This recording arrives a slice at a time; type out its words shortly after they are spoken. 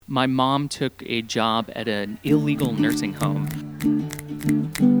My mom took a job at an illegal nursing home.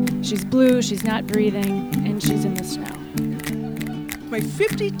 She's blue, she's not breathing, and she's in the snow. My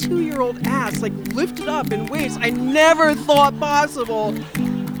 52-year-old ass, lifted up in ways I never thought possible.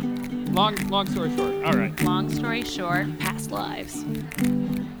 Long story short. All right. Long story short, past lives.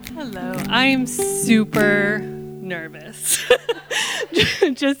 Hello. I'm super nervous.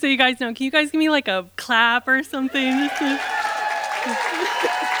 Just so you guys know, can you guys give me a clap or something?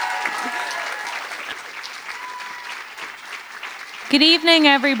 Good evening,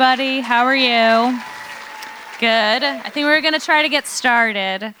 everybody. How are you? Good. I think we're going to try to get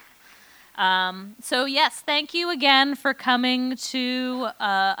started. So yes, thank you again for coming to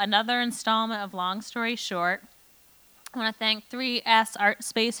another installment of Long Story Short. I want to thank 3S Art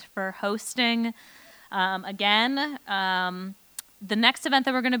Space for hosting again. The next event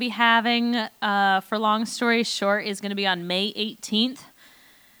that we're going to be having for Long Story Short is going to be on May 18th.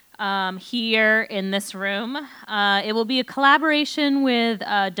 Here in this room. It will be a collaboration with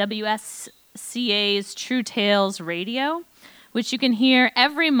WSCA's True Tales Radio, which you can hear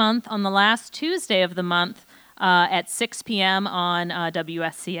every month on the last Tuesday of the month at 6 p.m. on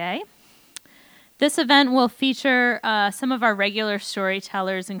WSCA. This event will feature some of our regular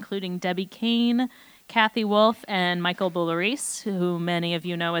storytellers, including Debbie Kane, Kathy Wolf, and Michael Boularice, who many of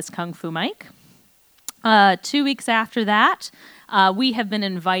you know as Kung Fu Mike. 2 weeks after that, we have been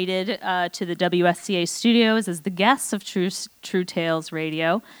invited to the WSCA studios as the guests of True Tales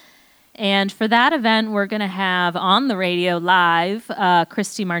Radio. And for that event, we're going to have on the radio live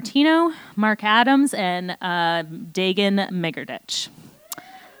Christy Martino, Mark Adams, and Dagan Megerdich.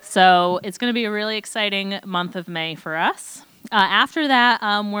 So it's going to be a really exciting month of May for us. After that,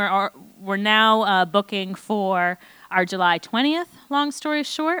 we're now booking for our July 20th Long Story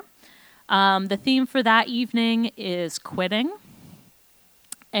Short. The theme for that evening is quitting.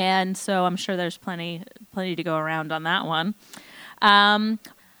 And so I'm sure there's plenty to go around on that one. All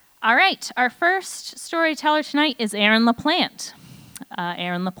right, our first storyteller tonight is Aaron LaPlante.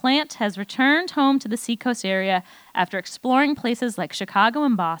 Aaron LaPlante has returned home to the Seacoast area after exploring places like Chicago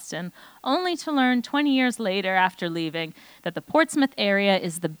and Boston, only to learn 20 years later after leaving that the Portsmouth area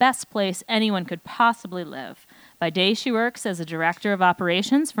is the best place anyone could possibly live. By day, she works as a director of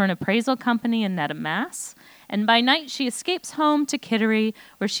operations for an appraisal company in Nedham, Mass. And by night, she escapes home to Kittery,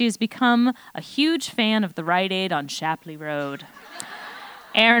 where she has become a huge fan of the Rite Aid on Shapley Road.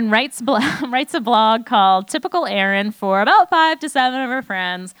 Erin writes a blog called Typical Erin for about 5 to 7 of her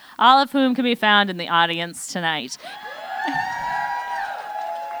friends, all of whom can be found in the audience tonight.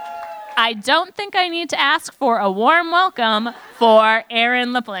 I don't think I need to ask for a warm welcome for Aaron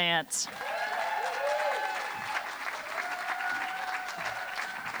LaPlante.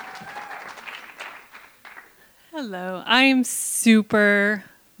 Hello. I am super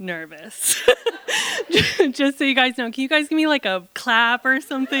nervous. Just so you guys know, can you guys give me a clap or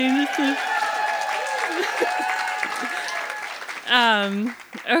something?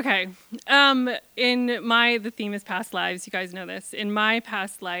 Okay. The theme is past lives. You guys know this. In my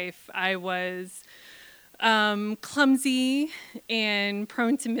past life, I was clumsy and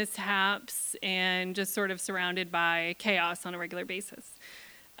prone to mishaps and just sort of surrounded by chaos on a regular basis.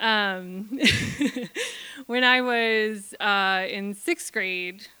 When I was in 6th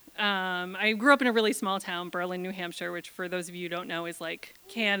grade, I grew up in a really small town, Berlin, New Hampshire, which for those of you who don't know is like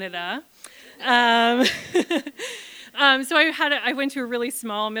Canada. So I went to a really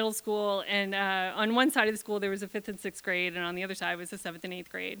small middle school, and on one side of the school there was a 5th and 6th grade, and on the other side was a 7th and 8th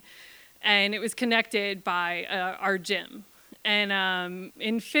grade. And it was connected by our gym. And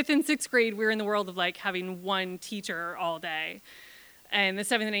in 5th and 6th grade, we were in the world of having one teacher all day. And the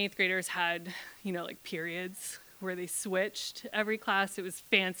 7th and 8th graders had, periods where they switched every class. It was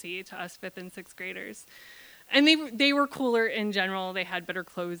fancy to us 5th and 6th graders. And they were cooler in general. They had better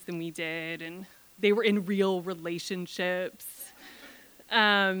clothes than we did, and they were in real relationships.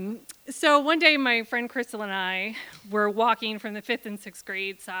 So one day, my friend Crystal and I were walking from the 5th and 6th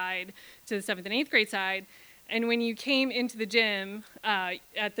grade side to the 7th and 8th grade side. And when you came into the gym,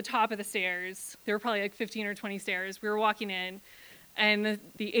 at the top of the stairs, there were probably 15 or 20 stairs. We were walking in, and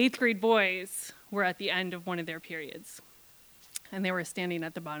the 8th grade boys were at the end of one of their periods. And they were standing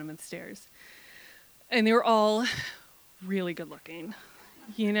at the bottom of the stairs. And they were all really good looking.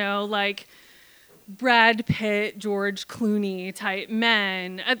 Brad Pitt, George Clooney type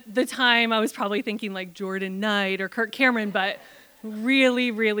men. At the time, I was probably thinking Jordan Knight or Kirk Cameron, but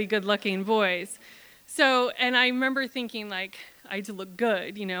really, really good looking boys. So, and I remember thinking I had to look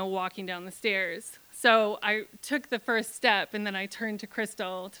good, walking down the stairs. So I took the first step, and then I turned to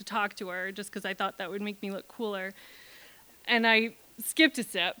Crystal to talk to her, just because I thought that would make me look cooler. And I skipped a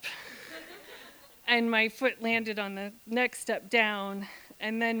step, and my foot landed on the next step down,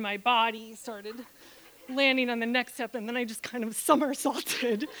 and then my body started landing on the next step, and then I just kind of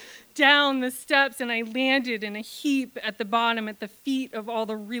somersaulted down the steps, and I landed in a heap at the bottom at the feet of all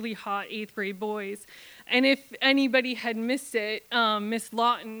the really hot 8th grade boys. And if anybody had missed it, Miss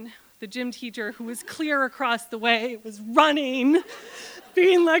Lawton, the gym teacher who was clear across the way, was running,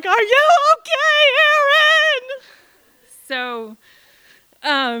 being like, "Are you okay, Erin?" So,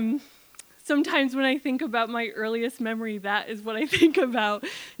 sometimes when I think about my earliest memory, that is what I think about.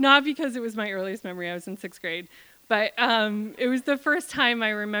 Not because it was my earliest memory, I was in 6th grade, but it was the first time I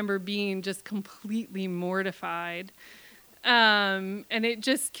remember being just completely mortified. And it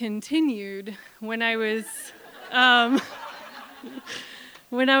just continued when I was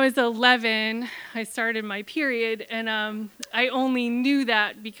 11, I started my period, and I only knew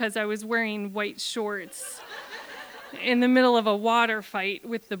that because I was wearing white shorts in the middle of a water fight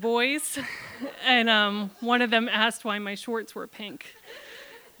with the boys, and one of them asked why my shorts were pink.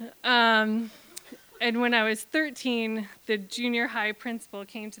 And when I was 13, the junior high principal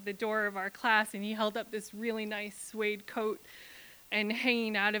came to the door of our class, and he held up this really nice suede coat, and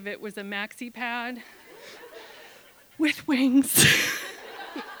hanging out of it was a maxi pad with wings.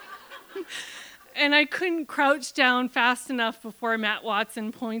 And I couldn't crouch down fast enough before Matt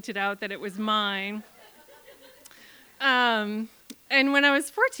Watson pointed out that it was mine. And when I was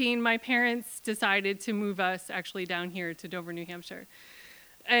 14, my parents decided to move us actually down here to Dover, New Hampshire.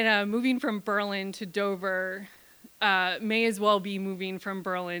 And moving from Berlin to Dover may as well be moving from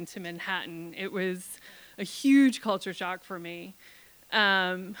Berlin to Manhattan. It was a huge culture shock for me.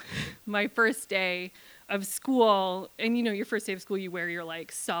 My first day of school, and you know, your first day of school, you wear your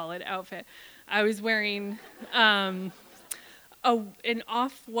like solid outfit. I was wearing an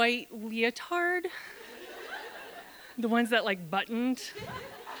off-white leotard, the ones that like buttoned,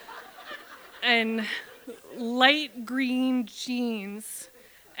 and light green jeans,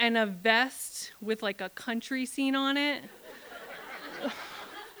 and a vest with like a country scene on it.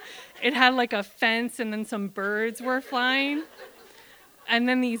 It had like a fence, and then some birds were flying, and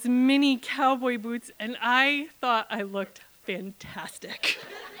then these mini cowboy boots, and I thought I looked fantastic.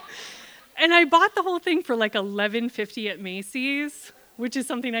 And I bought the whole thing for like $11.50 at Macy's, which is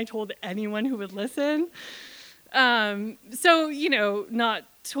something I told anyone who would listen. So, you know, not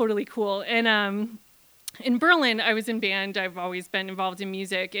totally cool. And in Berlin, I was in band. I've always been involved in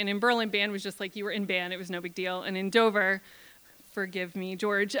music. And in Berlin, band was just like you were in band. It was no big deal. And in Dover, forgive me,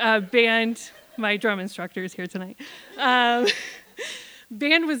 George, band, my drum instructor is here tonight.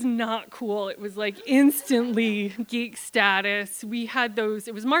 Band was not cool. It was like instantly geek status. We had those,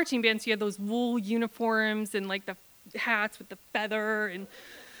 it was marching band, so you had those wool uniforms and like the hats with the feather.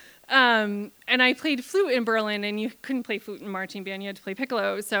 And I played flute in Berlin, and you couldn't play flute in marching band. You had to play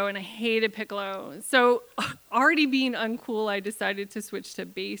piccolo. And I hated piccolo. So already being uncool, I decided to switch to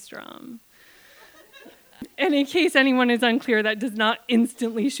bass drum. And in case anyone is unclear, that does not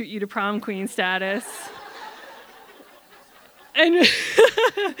instantly shoot you to prom queen status. And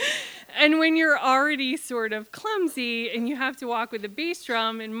when you're already sort of clumsy and you have to walk with a bass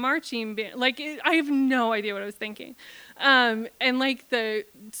drum and marching band, I have no idea what I was thinking. And like the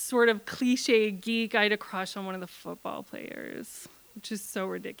sort of cliche geek, I had a crush on one of the football players, which is so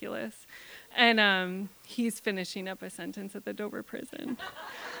ridiculous. And he's finishing up a sentence at the Dover prison.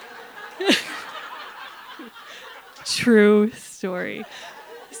 True story.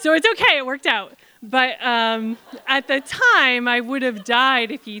 So it's okay, it worked out. But at the time, I would have died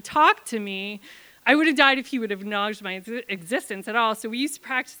if he talked to me. I would have died if he would have acknowledged my existence at all. So we used to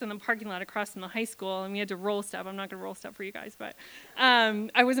practice in the parking lot across from the high school, and we had to roll step. I'm not going to roll step for you guys, but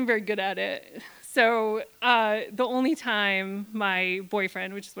I wasn't very good at it. So the only time my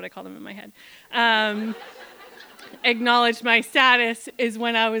boyfriend, which is what I called him in my head, acknowledged my status is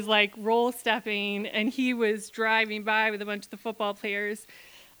when I was like roll stepping, and he was driving by with a bunch of the football players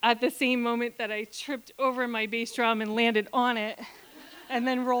at the same moment that I tripped over my bass drum and landed on it and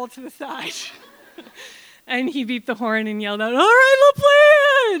then rolled to the side. And he beeped the horn and yelled out, "All right,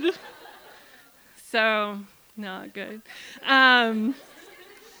 LaPlante!" So, not good. And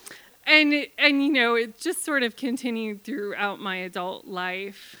you know, it just sort of continued throughout my adult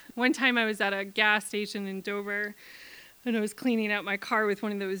life. One time I was at a gas station in Dover, and I was cleaning out my car with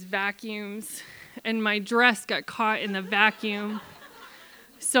one of those vacuums, and my dress got caught in the vacuum.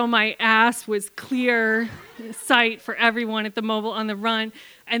 So my ass was clear sight for everyone at the Mobile on the Run,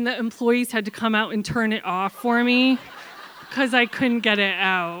 and the employees had to come out and turn it off for me because I couldn't get it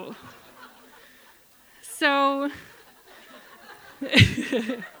out. So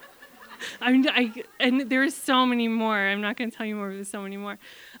And there's so many more. I'm not going to tell you more, but there's so many more.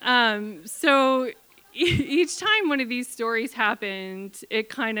 So each time one of these stories happened, it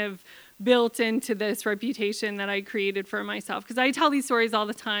kind of built into this reputation that I created for myself. Because I tell these stories all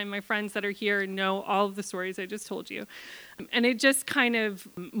the time. My friends that are here know all of the stories I just told you. And it just kind of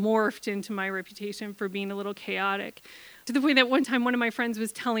morphed into my reputation for being a little chaotic. To the point that one time one of my friends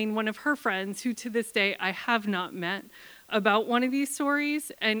was telling one of her friends, who to this day I have not met, about one of these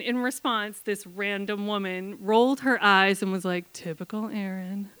stories. And in response, this random woman rolled her eyes and was like, "Typical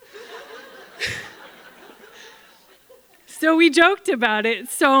Erin." So we joked about it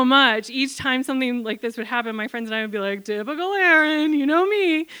so much. Each time something like this would happen, my friends and I would be like, "Typical Erin, you know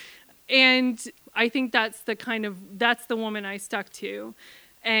me." And I think that's the woman I stuck to.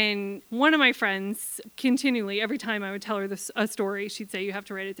 And one of my friends, continually, every time I would tell her a story, she'd say, "You have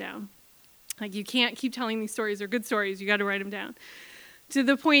to write it down. Like, you can't keep telling these stories. They're good stories. You got to write them down." To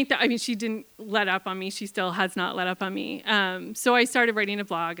the point that, she didn't let up on me. She still has not let up on me. So I started writing a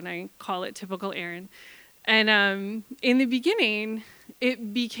blog, and I call it Typical Erin. And in the beginning,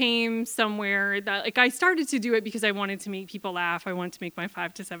 it became somewhere that, I started to do it because I wanted to make people laugh. I wanted to make my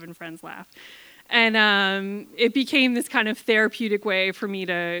 5 to 7 friends laugh. And it became this kind of therapeutic way for me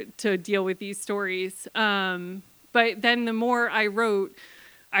to deal with these stories. But then the more I wrote,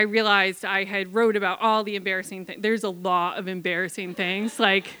 I realized I had wrote about all the embarrassing things. There's a lot of embarrassing things.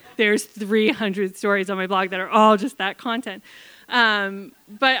 There's 300 stories on my blog that are all just that content.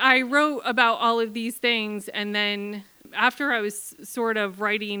 But I wrote about all of these things, and then after I was sort of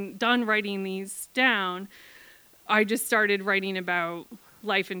done writing these down, I just started writing about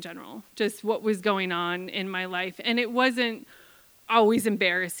life in general, just what was going on in my life. And it wasn't always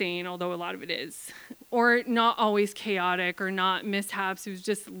embarrassing, although a lot of it is, or not always chaotic or not mishaps. It was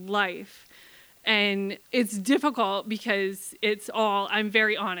just life. And it's difficult because I'm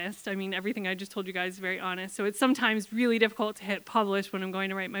very honest. Everything I just told you guys is very honest. So it's sometimes really difficult to hit publish when I'm going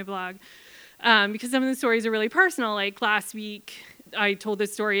to write my blog. Because some of the stories are really personal. Like last week, I told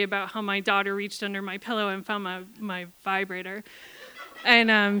this story about how my daughter reached under my pillow and found my vibrator.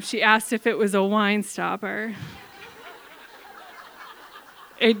 And she asked if it was a wine stopper.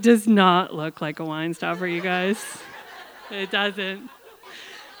 It does not look like a wine stopper, you guys. It doesn't.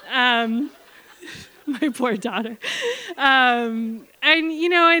 My poor daughter. And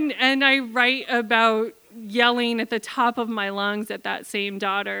I write about yelling at the top of my lungs at that same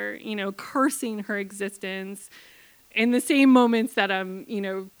daughter, cursing her existence in the same moments that I'm,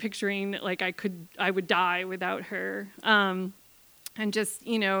 picturing like I would die without her. And just,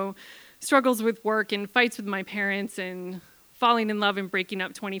 struggles with work and fights with my parents and falling in love and breaking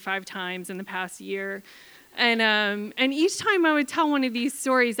up 25 times in the past year. And each time I would tell one of these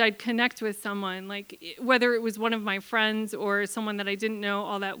stories, I'd connect with someone, whether it was one of my friends or someone that I didn't know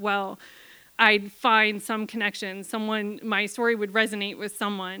all that well, I'd find some connection. My story would resonate with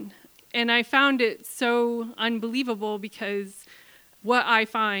someone. And I found it so unbelievable because what I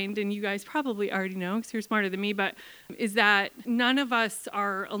find, and you guys probably already know because you're smarter than me, but is that none of us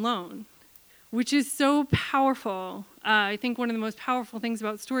are alone, which is so powerful. I think one of the most powerful things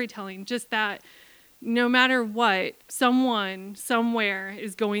about storytelling, just that no matter what, someone somewhere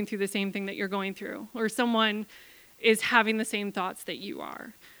is going through the same thing that you're going through, or someone is having the same thoughts that you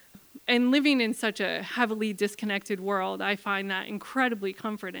are. And living in such a heavily disconnected world, I find that incredibly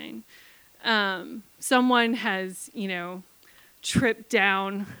comforting. Someone has, tripped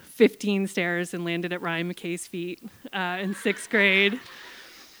down 15 stairs and landed at Ryan McKay's feet in 6th grade.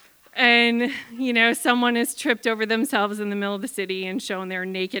 And, someone has tripped over themselves in the middle of the city and shown their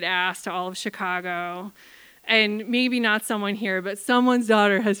naked ass to all of Chicago. And maybe not someone here, but someone's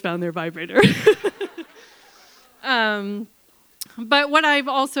daughter has found their vibrator. But what I've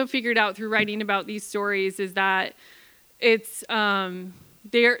also figured out through writing about these stories is that it's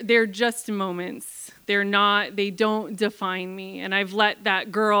they're just moments. They don't define me. And I've let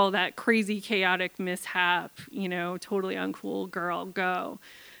that girl, that crazy, chaotic mishap, totally uncool girl go.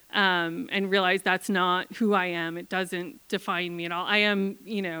 And realize that's not who I am. It doesn't define me at all. I am,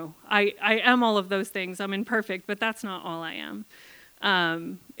 I am all of those things. I'm imperfect, but that's not all I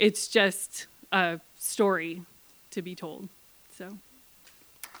am. It's just a story to be told. So,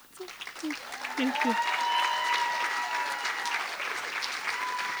 that's it. Thank you.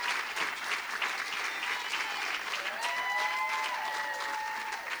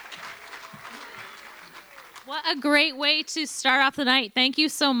 What a great way to start off the night. Thank you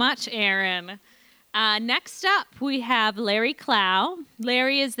so much, Erin. Next up, we have Larry Clow.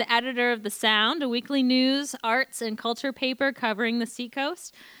 Larry is the editor of The Sound, a weekly news, arts, and culture paper covering the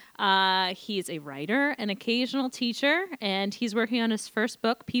Seacoast. He's a writer, an occasional teacher, and he's working on his first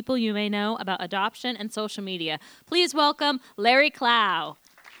book, People You May Know, about adoption and social media. Please welcome Larry Clow.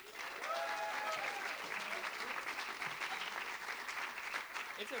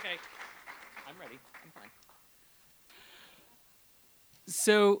 It's okay. I'm ready. I'm fine.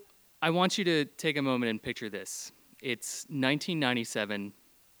 So I want you to take a moment and picture this. It's 1997.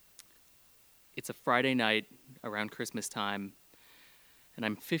 It's a Friday night around Christmas time, and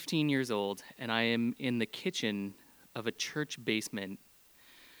I'm 15 years old, and I am in the kitchen of a church basement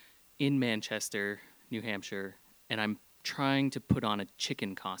in Manchester, New Hampshire, and I'm trying to put on a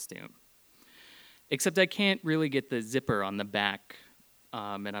chicken costume. Except I can't really get the zipper on the back,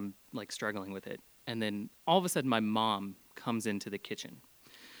 and I'm like struggling with it. And then all of a sudden my mom comes into the kitchen.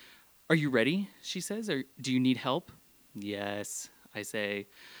 "Are you ready?" she says. "Or do you need help?" "Yes," I say.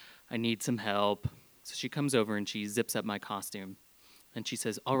 "I need some help." So she comes over and she zips up my costume. And she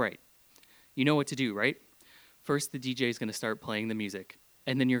says, "All right, you know what to do, right? First, the DJ is going to start playing the music.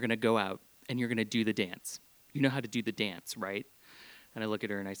 And then you're going to go out and you're going to do the dance. You know how to do the dance, right?" And I look at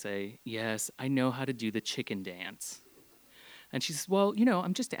her and I say, "Yes, I know how to do the chicken dance." And she says, "Well,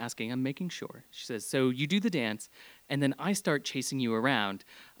 I'm just asking. I'm making sure." She says, "So you do the dance, and then I start chasing you around,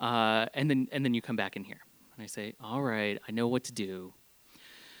 and then you come back in here." And I say, "All right, I know what to do."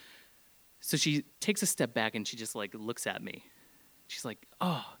 So she takes a step back and she just like looks at me. She's like,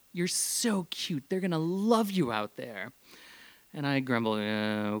 "Oh, you're so cute. They're gonna love you out there." And I grumble,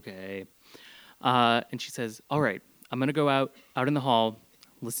 "Yeah, okay." And she says, "All right, I'm gonna go out in the hall,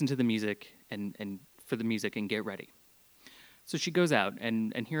 listen to the music, and for the music, and get ready." So she goes out,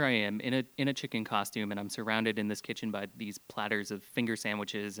 and here I am in a chicken costume, and I'm surrounded in this kitchen by these platters of finger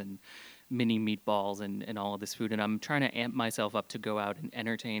sandwiches and mini meatballs and all of this food, and I'm trying to amp myself up to go out and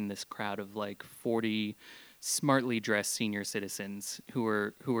entertain this crowd of like 40 smartly dressed senior citizens who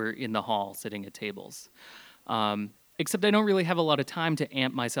are in the hall sitting at tables. Except I don't really have a lot of time to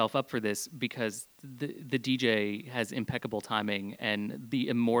amp myself up for this because the DJ has impeccable timing and the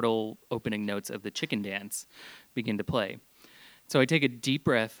immortal opening notes of the chicken dance begin to play. So I take a deep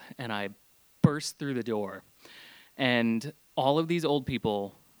breath and I burst through the door. And all of these old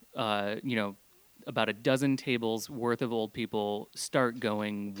people, about a dozen tables worth of old people start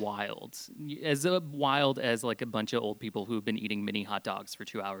going wild. As wild as like a bunch of old people who've been eating mini hot dogs for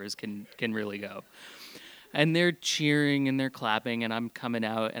 2 hours can really go. And they're cheering and they're clapping, and I'm coming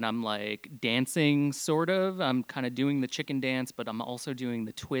out and I'm like dancing, sort of. I'm kind of doing the chicken dance, but I'm also doing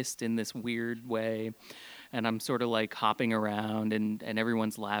the twist in this weird way. And I'm sort of like hopping around and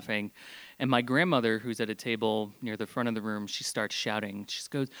everyone's laughing. And my grandmother, who's at a table near the front of the room, she starts shouting. She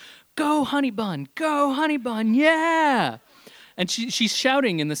goes, "Go, honey bun, go, honey bun, yeah!" And she's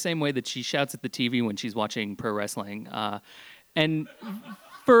shouting in the same way that she shouts at the TV when she's watching pro wrestling. And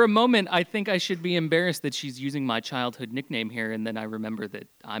for a moment, I think I should be embarrassed that she's using my childhood nickname here, and then I remember that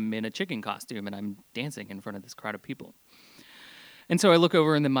I'm in a chicken costume and I'm dancing in front of this crowd of people. And so I look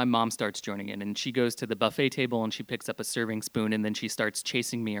over, and then my mom starts joining in, and she goes to the buffet table and she picks up a serving spoon, and then she starts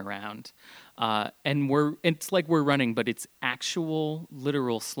chasing me around. And it's like we're running, but it's actual,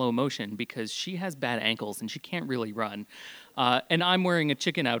 literal slow motion because she has bad ankles and she can't really run. And I'm wearing a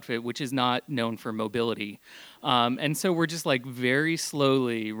chicken outfit, which is not known for mobility. And so we're just like very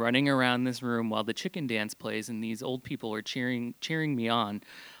slowly running around this room while the chicken dance plays, and these old people are cheering me on.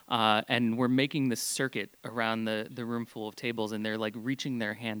 And we're making this circuit around the room full of tables, and they're like reaching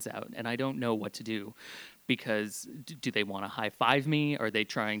their hands out, and I don't know what to do because do they want to high five me? Are they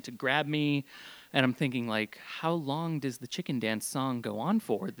trying to grab me? And I'm thinking like, how long does the chicken dance song go on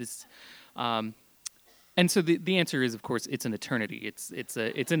for? And so the answer is, of course, it's an eternity. It's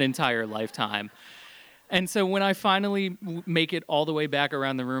an entire lifetime. And so when I finally make it all the way back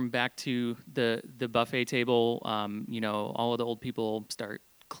around the room, back to the buffet table, all of the old people start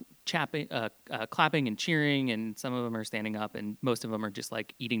clapping and cheering, and some of them are standing up, and most of them are just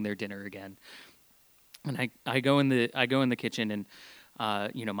like eating their dinner again. And I go in the kitchen, and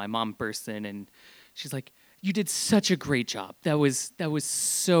my mom bursts in, and she's like, "You did such a great job. That was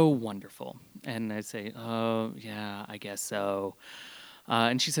so wonderful." And I say, "Oh yeah, I guess so."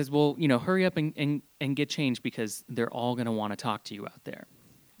 And she says, "Well, hurry up and get changed because they're all gonna want to talk to you out there."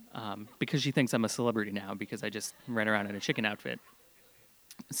 Because she thinks I'm a celebrity now because I just ran around in a chicken outfit.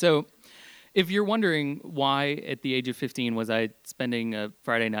 So if you're wondering why at the age of 15 was I spending a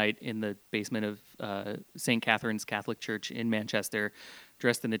Friday night in the basement of St. Catherine's Catholic Church in Manchester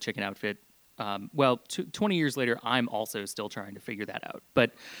dressed in a chicken outfit, 20 years later, I'm also still trying to figure that out.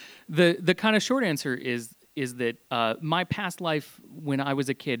 But the kind of short answer is is that my past life, when I was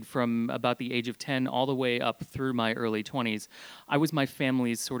a kid, from about the age of 10 all the way up through my early 20s, I was my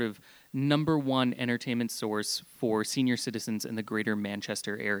family's sort of number one entertainment source for senior citizens in the greater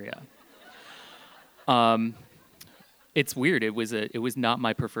Manchester area. It's weird. It was not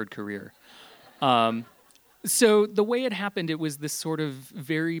my preferred career. So the way it happened, it was this sort of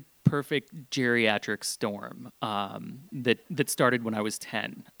very perfect geriatric storm that started when I was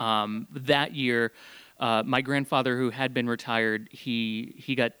 10. That year, my grandfather, who had been retired,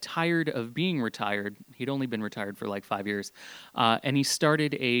 he got tired of being retired. He'd only been retired for like 5 years, and he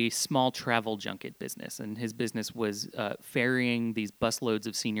started a small travel junket business. And his business was ferrying these busloads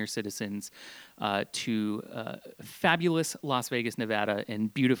of senior citizens to fabulous Las Vegas, Nevada,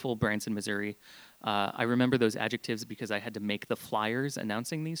 and beautiful Branson, Missouri. I remember those adjectives because I had to make the flyers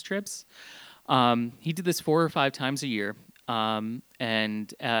announcing these trips. He did this 4 or 5 times a year.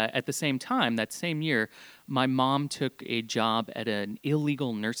 And at the same time, that same year, my mom took a job at an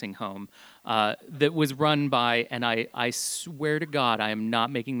illegal nursing home that was run by, and I swear to God, I am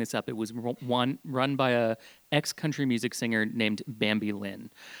not making this up, it was run by a ex-country music singer named Bambi Lynn.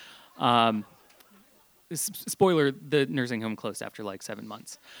 Spoiler, the nursing home closed after like 7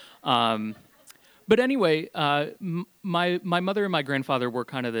 months. But anyway, my mother and my grandfather were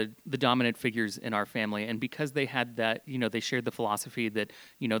kind of the dominant figures in our family. And because they had that, they shared the philosophy that,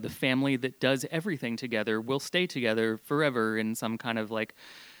 the family that does everything together will stay together forever in some kind of like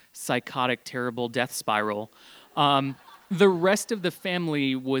psychotic, terrible death spiral. The rest of the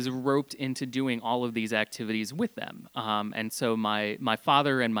family was roped into doing all of these activities with them. And so my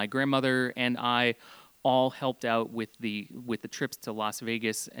father and my grandmother and I all helped out with the trips to Las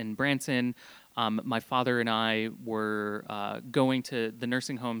Vegas and Branson. My father and I were going to the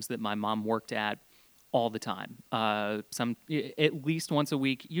nursing homes that my mom worked at all the time. At least once a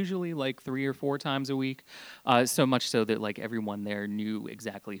week, usually like 3 or 4 times a week. So much so that like everyone there knew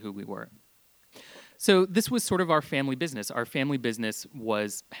exactly who we were. So this was sort of our family business. Our family business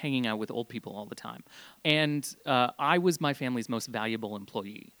was hanging out with old people all the time. And I was my family's most valuable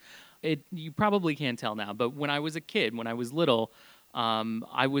employee. You probably can't tell now, but when I was a kid, when I was little,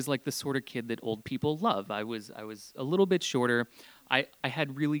 I was like the sort of kid that old people love. I was a little bit shorter. I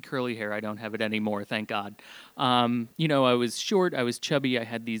had really curly hair. I don't have it anymore, thank God. I was short. I was chubby. I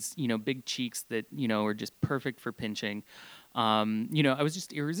had these, big cheeks that, are just perfect for pinching. I was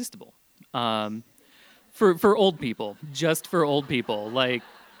just irresistible. For old people, just for old people. Like,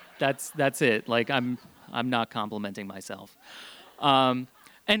 that's it. Like, I'm not complimenting myself.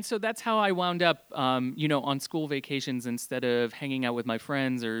 And so that's how I wound up, on school vacations instead of hanging out with my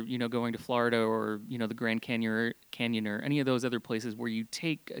friends or, going to Florida or, the Grand Canyon or any of those other places where you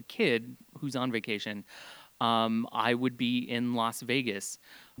take a kid who's on vacation. I would be in Las Vegas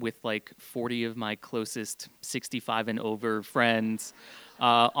with like 40 of my closest 65 and over friends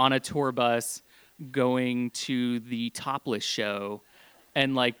on a tour bus going to the Topless show.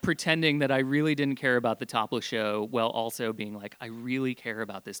 And like pretending that I really didn't care about the Topless show, while also being like, I really care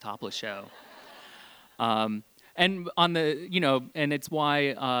about this Topless show. And on the, and it's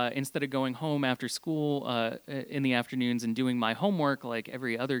why instead of going home after school in the afternoons and doing my homework like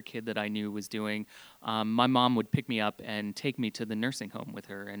every other kid that I knew was doing, my mom would pick me up and take me to the nursing home with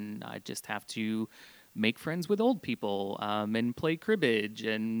her, and I'd just have to make friends with old people and play cribbage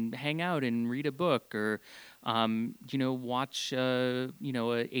and hang out and read a book or, watch, a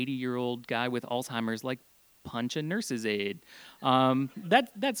 80-year-old guy with Alzheimer's like punch a nurse's aide.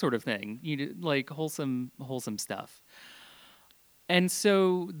 That sort of thing. Like wholesome stuff. And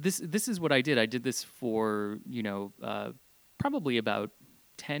so this is what I did. I did this for, probably about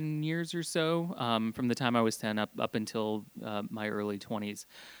 10 years or so, from the time I was 10 up until my early 20s.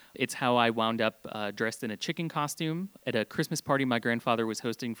 It's how I wound up dressed in a chicken costume at a Christmas party my grandfather was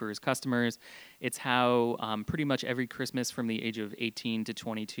hosting for his customers. It's how pretty much every Christmas from the age of 18 to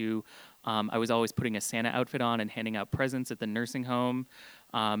 22, I was always putting a Santa outfit on and handing out presents at the nursing home,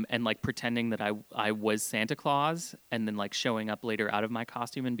 and like pretending that I was Santa Claus, and then like showing up later out of my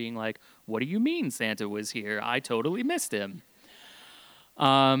costume and being like, "What do you mean Santa was here? I totally missed him."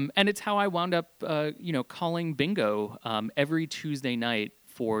 And it's how I wound up, calling bingo every Tuesday night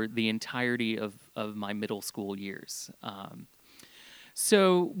for the entirety of my middle school years.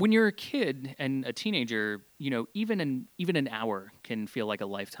 So when you're a kid and a teenager, even an hour can feel like a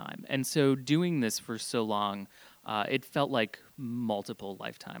lifetime. And so doing this for so long, it felt like multiple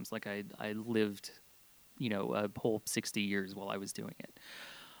lifetimes. Like I lived, a whole 60 years while I was doing it.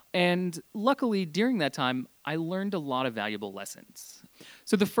 And luckily, during that time, I learned a lot of valuable lessons.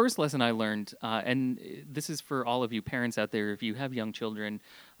 So the first lesson I learned, and this is for all of you parents out there, if you have young children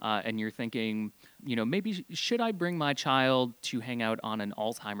and you're thinking, maybe should I bring my child to hang out on an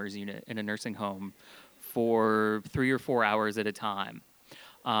Alzheimer's unit in a nursing home for 3 or 4 hours at a time?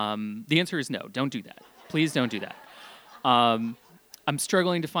 The answer is no. Don't do that. Please don't do that. I'm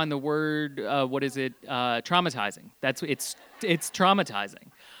struggling to find the word. What is it? Traumatizing. It's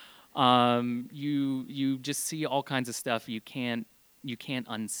traumatizing. You just see all kinds of stuff you can't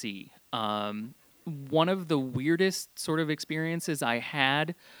unsee. One of the weirdest sort of experiences I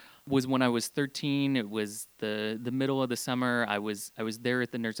had was when I was 13. It was the middle of the summer. I was there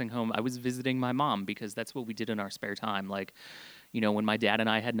at the nursing home. I was visiting my mom because that's what we did in our spare time. Like, when my dad and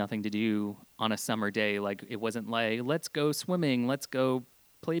I had nothing to do on a summer day, like it wasn't like, let's go swimming, let's go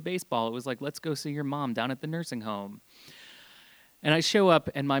play baseball. It was like, let's go see your mom down at the nursing home. And I show up,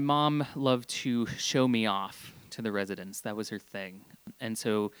 and my mom loved to show me off to the residents. That was her thing. And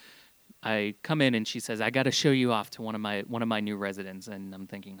so I come in, and she says, "I got to show you off to one of my new residents." And I'm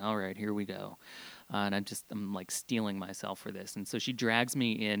thinking, all right, here we go. And I'm like stealing myself for this. And so she drags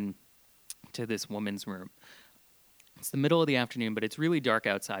me in to this woman's room. It's the middle of the afternoon, but it's really dark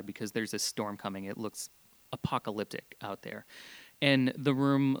outside because there's a storm coming. It looks apocalyptic out there. And the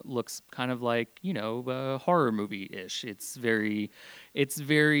room looks kind of like, a horror movie-ish. It's very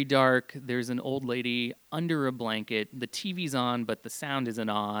dark. There's an old lady under a blanket. The TV's on, but the sound isn't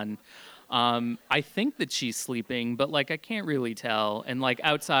on. I think that she's sleeping, but I can't really tell. And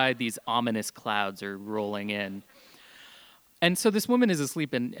outside, these ominous clouds are rolling in. And so this woman is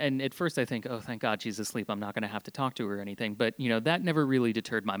asleep, and at first I think, oh, thank God she's asleep. I'm not going to have to talk to her or anything. But, that never really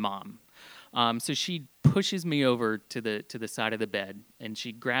deterred my mom. So she pushes me over to the side of the bed, and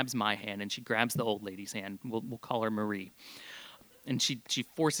she grabs my hand, and she grabs the old lady's hand. We'll call her Marie. And she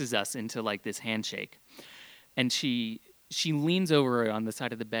forces us into, this handshake. And she leans over on the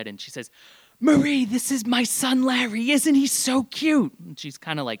side of the bed, and she says, "Marie, this is my son Larry. Isn't he so cute?" And she's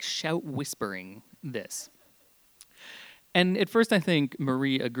kind of shout whispering this. And at first I think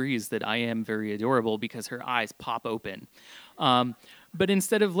Marie agrees that I am very adorable because her eyes pop open. But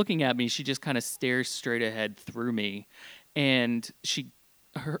instead of looking at me, she just kind of stares straight ahead through me. And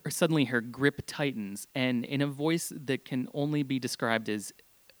suddenly her grip tightens. And in a voice that can only be described as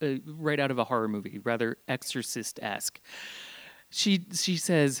right out of a horror movie, rather Exorcist-esque, she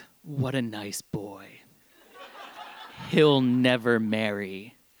says, "What a nice boy. He'll never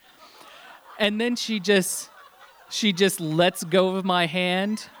marry." And then she just lets go of my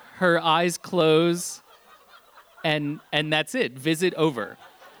hand, her eyes close, and that's it. Visit over.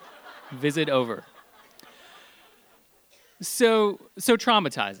 Visit over. So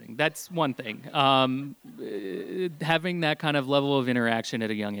traumatizing. That's one thing. Having that kind of level of interaction at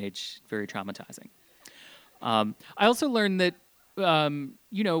a young age, very traumatizing. I also learned that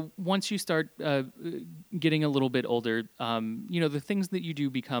once you start getting a little bit older, the things that you do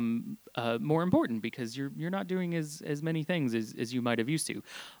become more important because you're not doing as many things as you might have used to.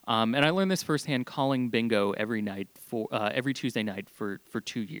 And I learned this firsthand calling bingo every Tuesday night for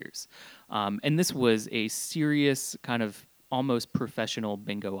 2 years. And this was a serious kind of almost professional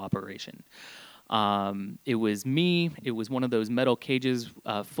bingo operation. It was me. It was one of those metal cages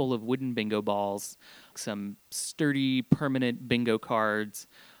full of wooden bingo balls, some sturdy permanent bingo cards,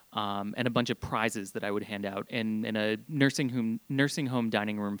 and a bunch of prizes that I would hand out in a nursing home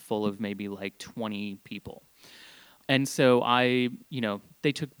dining room full of maybe 20 people. And so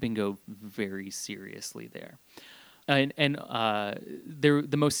they took bingo very seriously there. And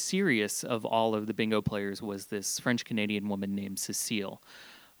the most serious of all of the bingo players was this French-Canadian woman named Cecile,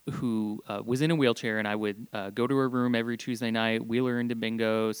 who was in a wheelchair, and I would go to her room every Tuesday night, wheel her into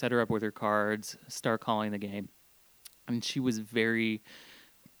bingo, set her up with her cards, start calling the game. And she was very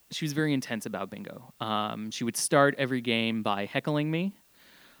intense about bingo. She would start every game by heckling me.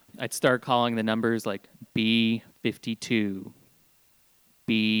 I'd start calling the numbers like B52,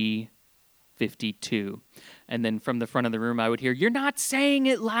 B52. And then from the front of the room, I would hear, "You're not saying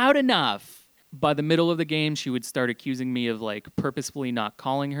it loud enough." By the middle of the game, she would start accusing me of purposefully not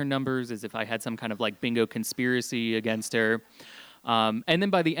calling her numbers as if I had some kind of bingo conspiracy against her. And then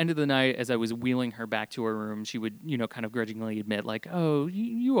by the end of the night, as I was wheeling her back to her room, she would, kind of grudgingly admit "Oh,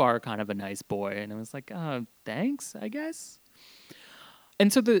 you are kind of a nice boy." And I was like, "Oh, thanks, I guess."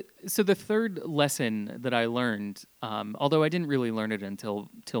 And so the third lesson that I learned, although I didn't really learn it until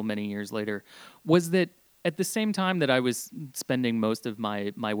many years later, was that at the same time that I was spending most of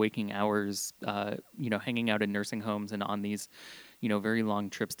my waking hours, hanging out in nursing homes and on these, very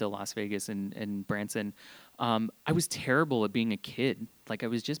long trips to Las Vegas and Branson, I was terrible at being a kid. Like, I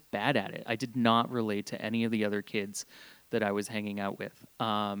was just bad at it. I did not relate to any of the other kids that I was hanging out with.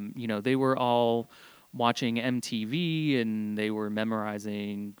 They were all watching MTV and they were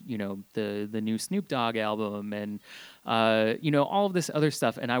memorizing, the new Snoop Dogg album and, all of this other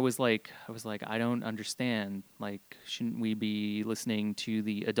stuff. And I was like, I don't understand. Like, shouldn't we be listening to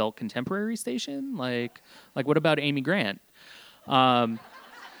the adult contemporary station? Like what about Amy Grant? And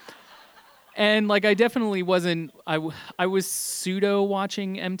like, I definitely wasn't. I was pseudo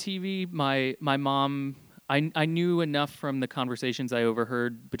watching MTV. My mom. I knew enough from the conversations I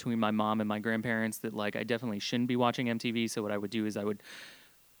overheard between my mom and my grandparents that like I definitely shouldn't be watching MTV. So what I would do is I would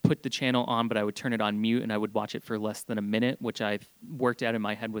put the channel on, but I would turn it on mute and I would watch it for less than a minute, which I worked out in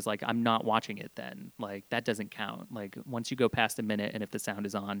my head was like, I'm not watching it then. Like, that doesn't count. Like, once you go past a minute and if the sound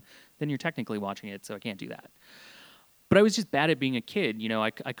is on, then you're technically watching it. So I can't do that. But I was just bad at being a kid.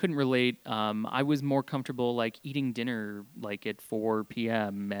 I couldn't relate. I was more comfortable like eating dinner like at 4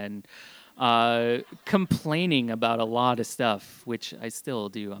 p.m. and complaining about a lot of stuff, which I still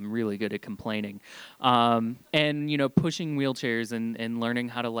do. I'm really good at complaining. And pushing wheelchairs and learning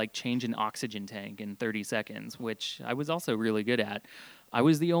how to like change an oxygen tank in 30 seconds, which I was also really good at. I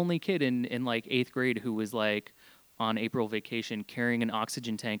was the only kid in like 8th grade who was like on April vacation carrying an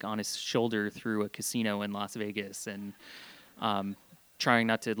oxygen tank on his shoulder through a casino in Las Vegas and trying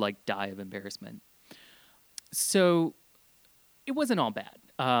not to like die of embarrassment. So it wasn't all bad,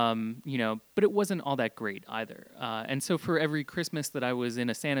 but it wasn't all that great either. And so for every Christmas that I was in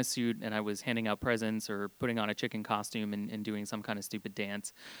a Santa suit and I was handing out presents or putting on a chicken costume and doing some kind of stupid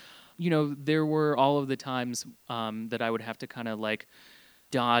dance, there were all of the times that I would have to kind of like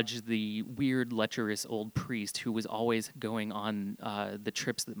dodge the weird, lecherous old priest who was always going on the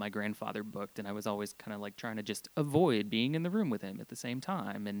trips that my grandfather booked, and I was always kind of like trying to just avoid being in the room with him at the same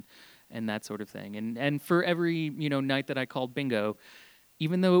time, and that sort of thing. And for every night that I called bingo,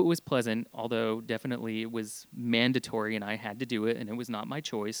 even though it was pleasant, although definitely it was mandatory and I had to do it, and it was not my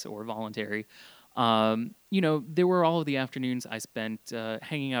choice or voluntary. There were all of the afternoons I spent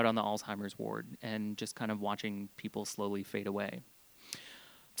hanging out on the Alzheimer's ward and just kind of watching people slowly fade away.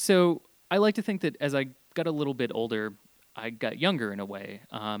 So I like to think that as I got a little bit older, I got younger in a way.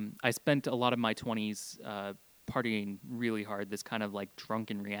 I spent a lot of my 20s partying really hard, this kind of like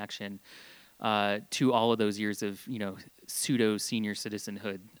drunken reaction to all of those years of, pseudo senior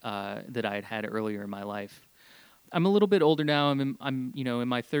citizenhood that I had earlier in my life. I'm a little bit older now. I'm in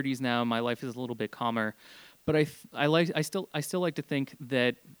my 30s now. My life is a little bit calmer, but I still like to think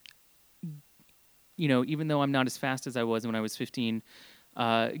that, even though I'm not as fast as I was when I was 15,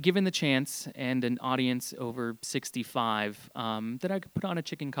 given the chance and an audience over 65, that I could put on a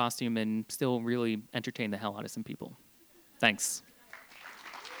chicken costume and still really entertain the hell out of some people. Thanks.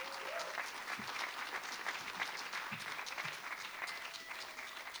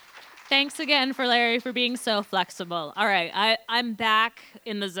 Thanks again for Larry for being so flexible. All right, I'm back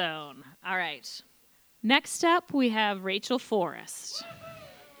in the zone. All right. Next up, we have Rachel Forrest.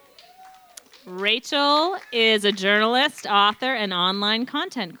 Rachel is a journalist, author, and online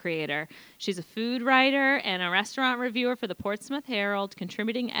content creator. She's a food writer and a restaurant reviewer for the Portsmouth Herald,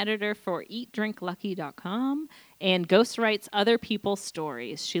 contributing editor for EatDrinkLucky.com, and ghostwrites other people's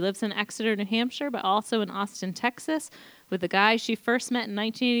stories. She lives in Exeter, New Hampshire, but also in Austin, Texas, with the guy she first met in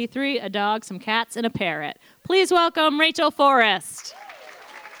 1983, a dog, some cats, and a parrot. Please welcome Rachel Forrest.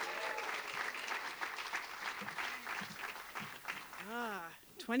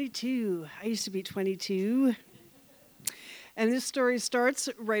 22. I used to be 22. And this story starts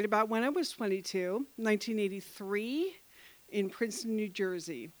right about when I was 22, 1983, in Princeton, New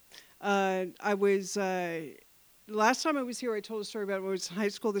Jersey. Last time I was here, I told a story about when I was in high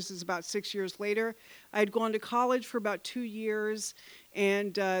school. This is about 6 years later. I had gone to college for about 2 years,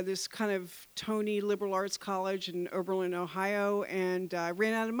 and this kind of Tony liberal arts college in Oberlin, Ohio, and I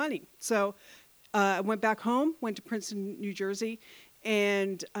ran out of money. So I went back home, went to Princeton, New Jersey,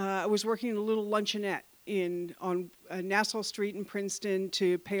 and I was working in a little luncheonette on Nassau Street in Princeton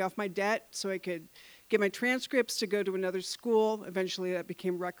to pay off my debt so I could get my transcripts to go to another school. Eventually that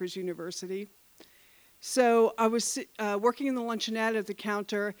became Rutgers University. So I was working in the luncheonette at the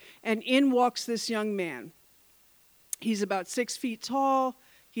counter, and in walks this young man. He's about 6 feet tall.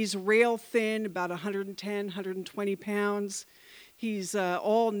 He's rail thin, about 110, 120 pounds. He's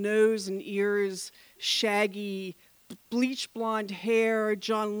all nose and ears, shaggy, bleach blonde hair,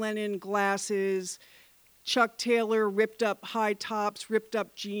 John Lennon glasses, Chuck Taylor ripped up high tops, ripped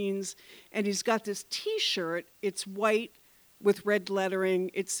up jeans, and he's got this T-shirt. It's white with red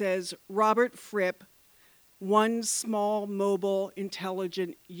lettering. It says, Robert Fripp, One Small Mobile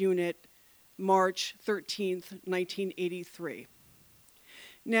Intelligent Unit, March 13th, 1983.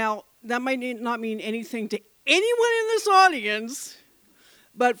 Now, that might not mean anything to anyone in this audience,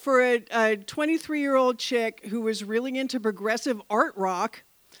 but for a 23-year-old chick who was really into progressive art rock,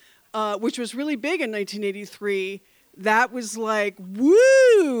 which was really big in 1983, that was like,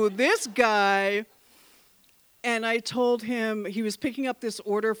 woo, this guy. And I told him, he was picking up this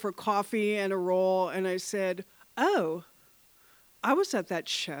order for coffee and a roll, and I said, oh, I was at that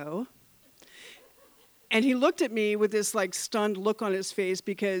show. And he looked at me with this like stunned look on his face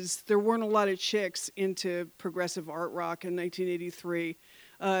because there weren't a lot of chicks into progressive art rock in 1983.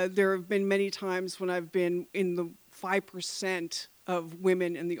 There have been many times when I've been in the 5% of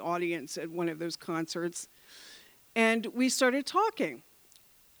women in the audience at one of those concerts. And we started talking.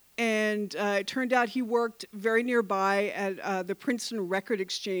 And it turned out he worked very nearby at the Princeton Record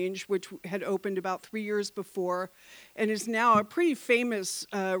Exchange, which had opened about 3 years before, and is now a pretty famous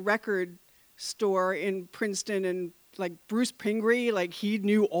record store in Princeton. And like Bruce Pingree, like he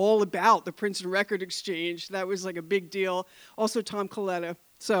knew all about the Princeton Record Exchange. That was like a big deal. Also Tom Coletta.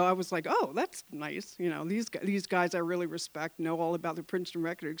 So I was like, oh, that's nice. You know, these guys I really respect know all about the Princeton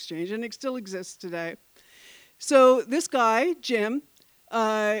Record Exchange, and it still exists today. So this guy, Jim,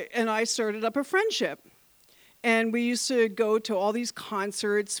 and I started up a friendship. And we used to go to all these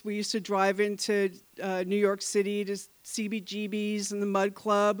concerts. We used to drive into New York City to CBGB's and the Mud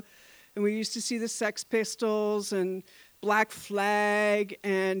Club. And we used to see the Sex Pistols and Black Flag.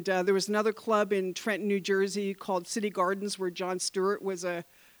 And there was another club in Trenton, New Jersey called City Gardens where Jon Stewart was a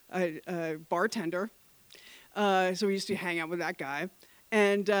bartender. So we used to hang out with that guy.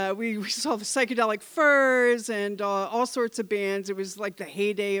 And we saw the Psychedelic Furs and all sorts of bands. It was like the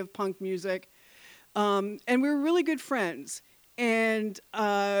heyday of punk music. And we were really good friends. And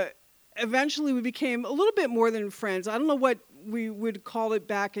eventually we became a little bit more than friends. I don't know what we would call it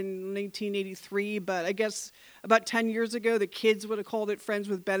back in 1983, but I guess about 10 years ago, the kids would have called it friends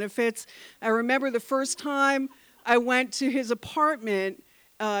with benefits. I remember the first time I went to his apartment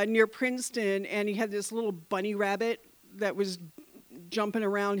near Princeton, and he had this little bunny rabbit that was jumping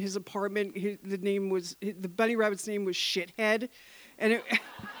around his apartment. The bunny rabbit's name was Shithead, and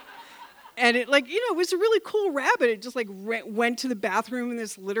it like, you know, it was a really cool rabbit. It just like went to the bathroom in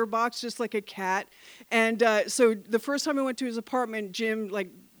this litter box just like a cat. And so the first time I went to his apartment, Jim like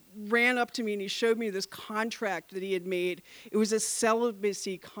ran up to me and he showed me this contract that he had made. It was a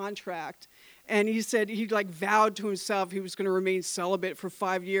celibacy contract. And he said he like vowed to himself he was going to remain celibate for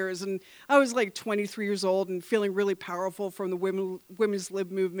 5 years. And I was like 23 years old and feeling really powerful from the women's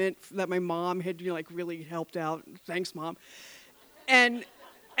lib movement that my mom had, you know, like really helped out. Thanks, Mom. And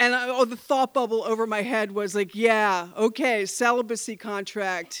the thought bubble over my head was like, yeah, okay, celibacy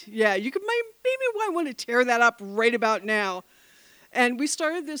contract. Yeah, you could maybe want to tear that up right about now. And we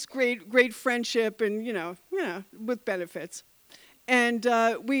started this great friendship, and you know, with benefits. And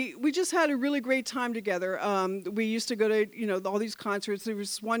we just had a really great time together. We used to go to, you know, all these concerts. There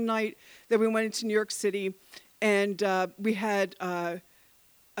was one night that we went into New York City, and we had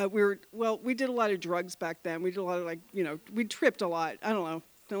we did a lot of drugs back then. We did a lot of like, you know, we tripped a lot. I don't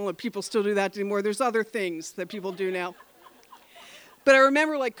know if people still do that anymore. There's other things that people do now. But I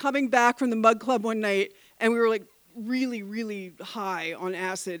remember like coming back from the Mud Club one night, and we were like really, really high on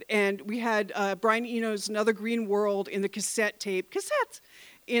acid. And we had Brian Eno's Another Green World in the cassettes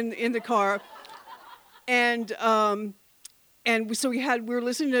in the car. And so we were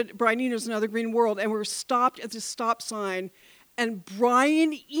listening to Brian Eno's Another Green World, and we were stopped at the stop sign, and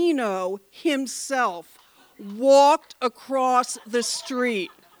Brian Eno himself walked across the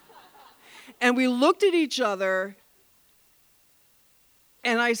street. And we looked at each other,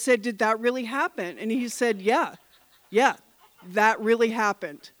 and I said, did that really happen? And he said, yeah, that really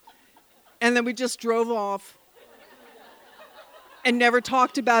happened. And then we just drove off and never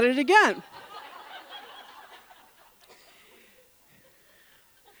talked about it again.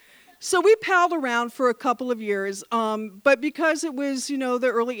 So we palled around for a couple of years, but because it was, you know, the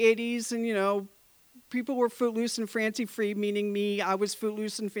early 80s, and, you know, people were footloose and fancy-free, meaning me, I was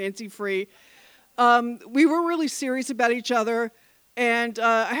footloose and fancy-free. We were really serious about each other, and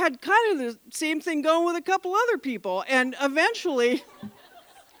I had kind of the same thing going with a couple other people. And eventually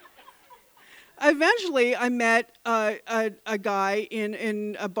I met a guy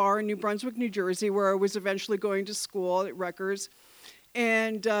in a bar in New Brunswick, New Jersey, where I was eventually going to school at Rutgers,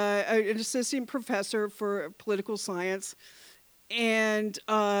 and an assistant professor for political science. And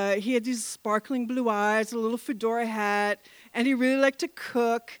he had these sparkling blue eyes, a little fedora hat, and he really liked to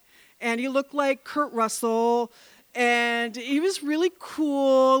cook, and he looked like Kurt Russell, and he was really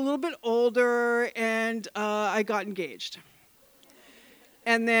cool, a little bit older, and I got engaged.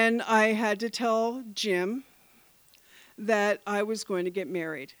 And then I had to tell Jim that I was going to get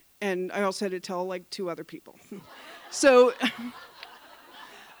married. And I also had to tell like 2 other people. So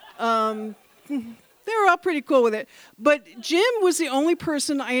they were all pretty cool with it. But Jim was the only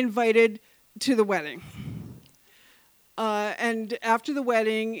person I invited to the wedding. And after the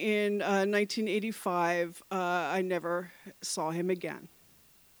wedding in 1985, I never saw him again.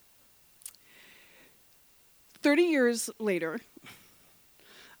 30 years later,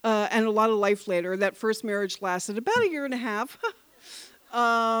 and a lot of life later, that first marriage lasted about 1.5 years.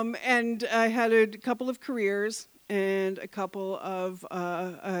 And I had a couple of careers and a couple of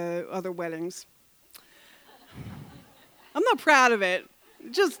other weddings. I'm not proud of it.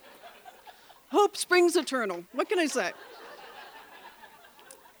 Just hope springs eternal. What can I say?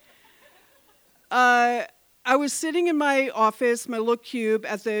 I was sitting in my office, my little cube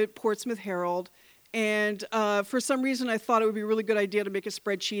at the Portsmouth Herald, and for some reason I thought it would be a really good idea to make a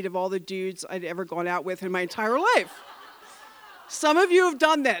spreadsheet of all the dudes I'd ever gone out with in my entire life. Some of you have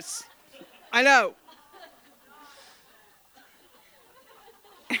done this. I know.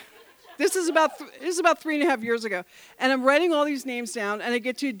 This is about 3.5 years ago. And I'm writing all these names down, and I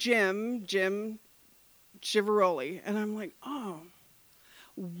get to Jim Chivaroli, and I'm like, oh,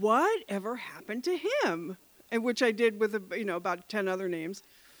 whatever happened to him? And which I did with about 10 other names.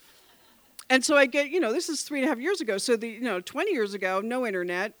 And so I get, this is 3.5 years ago. So 20 years ago, no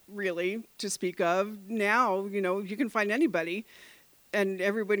internet really to speak of. Now, you can find anybody, and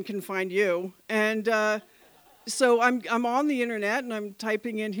everyone can find you. And so I'm on the internet, and I'm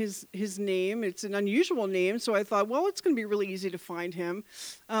typing in his name. It's an unusual name, so I thought, well, it's going to be really easy to find him.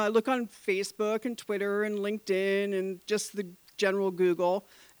 Look on Facebook and Twitter and LinkedIn and just the general Google,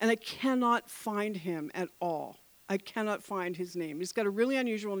 and I cannot find him at all. I cannot find his name. He's got a really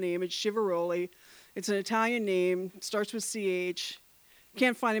unusual name. It's Chivaroli. It's an Italian name. It starts with CH.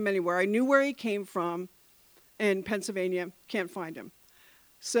 Can't find him anywhere. I knew where he came from in Pennsylvania. Can't find him.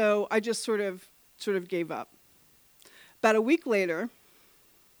 So I just sort of gave up. About a week later,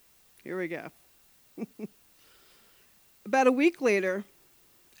 here we go. About a week later,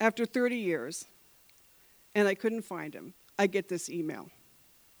 after 30 years, and I couldn't find him, I get this email.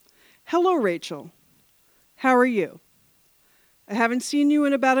 Hello, Rachel. How are you? I haven't seen you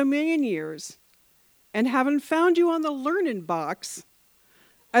in about 1,000,000 years and haven't found you on the Learnin' box.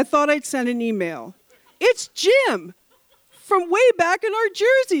 I thought I'd send an email. It's Jim from way back in our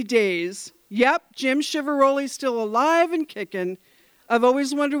Jersey days. Yep, Jim Chivaroli's still alive and kicking. I've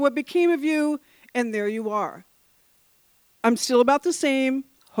always wondered what became of you, and there you are. I'm still about the same,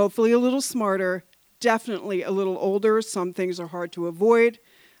 hopefully a little smarter, definitely a little older. Some things are hard to avoid.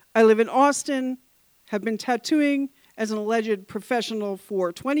 I live in Austin, have been tattooing as an alleged professional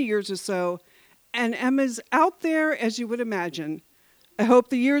for 20 years or so, and am as out there as you would imagine. I hope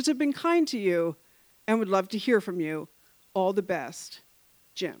the years have been kind to you and would love to hear from you. All the best,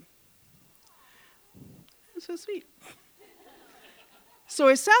 Jim. That's so sweet. So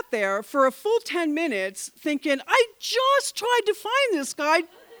I sat there for a full 10 minutes thinking, I just tried to find this guy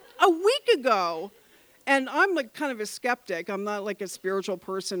a week ago. And I'm like kind of a skeptic. I'm not like a spiritual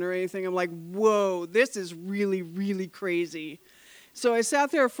person or anything. I'm like, whoa, this is really, really crazy. So I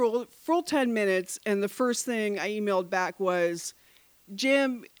sat there for a full 10 minutes, and the first thing I emailed back was,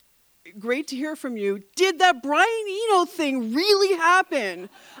 Jim, great to hear from you. Did that Brian Eno thing really happen?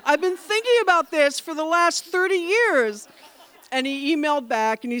 I've been thinking about this for the last 30 years. And he emailed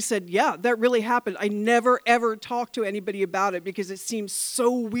back, and he said, yeah, that really happened. I never, ever talked to anybody about it because it seems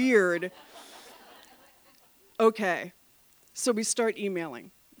so weird. Okay, so we start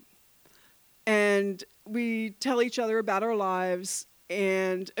emailing, and we tell each other about our lives,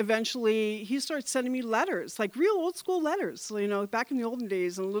 and eventually he starts sending me letters, like real old school letters, back in the olden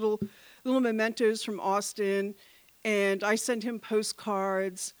days, and little mementos from Austin, and I send him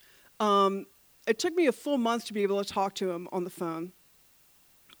postcards. It took me a full month to be able to talk to him on the phone.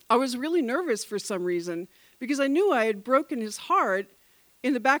 I was really nervous for some reason, because I knew I had broken his heart.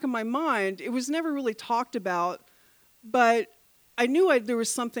 In the back of my mind, it was never really talked about, but I knew there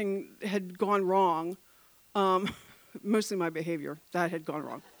was something had gone wrong, mostly my behavior, that had gone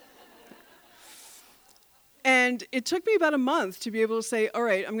wrong. And it took me about a month to be able to say, all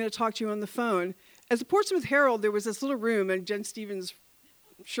right, I'm going to talk to you on the phone. At the Portsmouth Herald, there was this little room, and Jen Stevens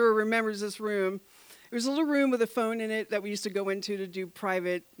sure remembers this room. It was a little room with a phone in it that we used to go into to do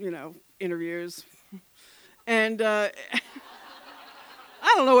private, interviews. And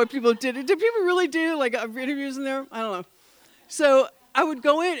I don't know what people did. Did people really do like interviews in there? I don't know. So I would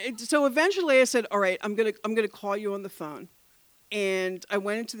go in. So eventually I said, all right, I'm gonna call you on the phone. And I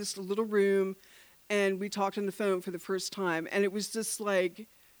went into this little room, and we talked on the phone for the first time. And it was just like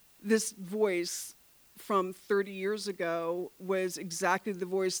this voice from 30 years ago was exactly the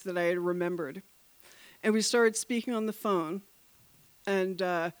voice that I had remembered. And we started speaking on the phone, and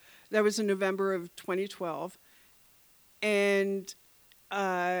that was in November of 2012. And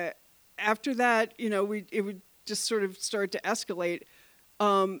after that, you know, it would just sort of start to escalate.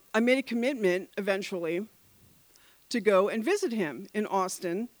 I made a commitment eventually to go and visit him in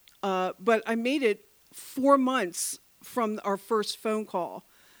Austin, but I made it 4 months from our first phone call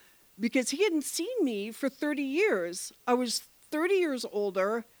because he hadn't seen me for 30 years. I was 30 years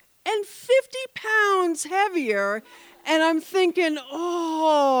older and 50 pounds heavier, and I'm thinking,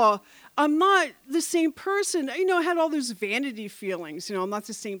 oh, I'm not the same person. You know, I had all those vanity feelings. You know, I'm not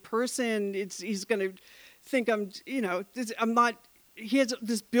the same person. He's going to think I'm, you know, I'm not. He has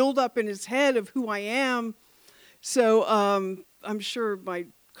this buildup in his head of who I am. So I'm sure my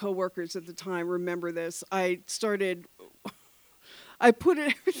coworkers at the time remember this. I put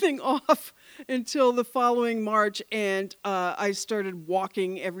everything off until the following March, and I started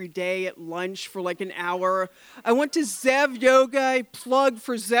walking every day at lunch for like an hour. I went to Zev Yoga. I plugged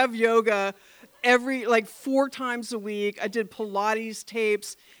for Zev Yoga like 4 times a week. I did Pilates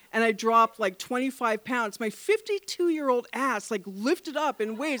tapes, and I dropped like 25 pounds. My 52-year-old ass like lifted up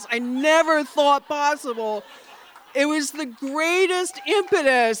in ways I never thought possible. It was the greatest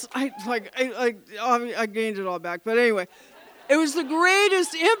impetus. I gained it all back, but anyway. It was the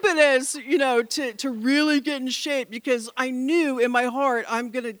greatest impetus, you know, to really get in shape, because I knew in my heart I'm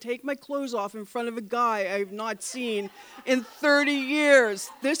going to take my clothes off in front of a guy I've not seen in 30 years.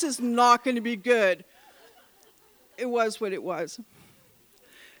 This is not going to be good. It was what it was.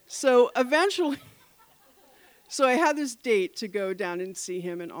 So eventually, I had this date to go down and see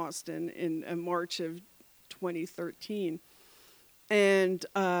him in Austin in March of 2013. And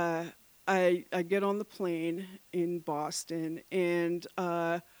I get on the plane in Boston, and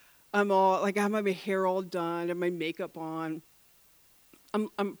I'm all like, I have my hair all done and my makeup on.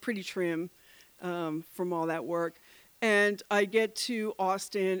 I'm pretty trim from all that work, and I get to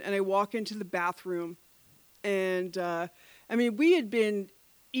Austin and I walk into the bathroom, and I mean, we had been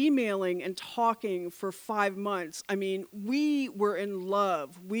emailing and talking for 5 months. I mean, we were in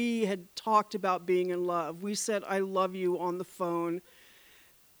love. We had talked about being in love. We said, "I love you" on the phone.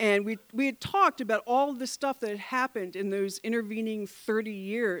 And we had talked about all of the stuff that had happened in those intervening 30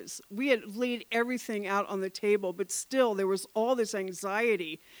 years. We had laid everything out on the table, but still there was all this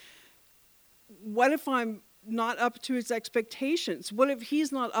anxiety. What if I'm not up to his expectations? What if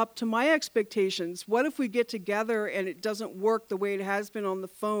he's not up to my expectations? What if we get together and it doesn't work the way it has been on the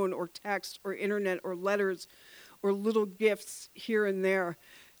phone or text or internet or letters or little gifts here and there?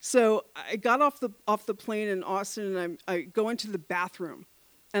 So I got off the plane in Austin, and I go into the bathroom.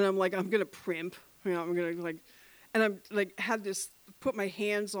 And I'm like, I'm going to primp, you know, I'm going to like, and I'm like, had this, put my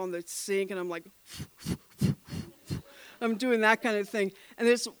hands on the sink, and I'm like, I'm doing that kind of thing. And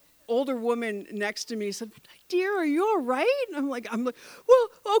this older woman next to me said, "Dear, are you all right?" And I'm like, well,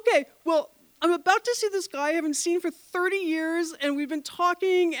 okay, well, I'm about to see this guy I haven't seen for 30 years, and we've been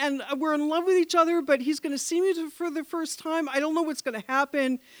talking, and we're in love with each other, but he's going to see me for the first time. I don't know what's going to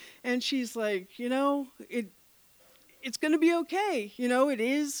happen. And she's like, you know, it's going to be okay. You know, it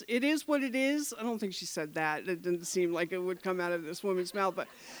is what it is. I don't think she said that. It didn't seem like it would come out of this woman's mouth, but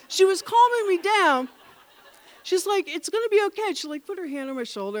she was calming me down. She's like, "It's going to be okay." She like put her hand on my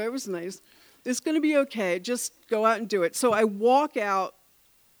shoulder. It was nice. "It's going to be okay. Just go out and do it." So I walk out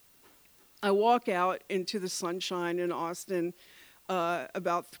into the sunshine in Austin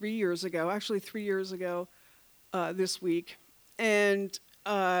about 3 years ago, actually 3 years ago this week. And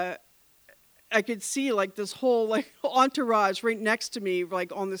I could see like this whole like entourage right next to me,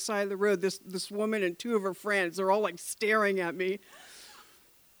 like on the side of the road, this woman and 2 of her friends. They're all like staring at me.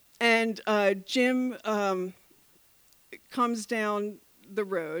 And Jim comes down the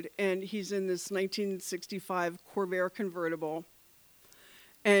road, and he's in this 1965 Corvair convertible.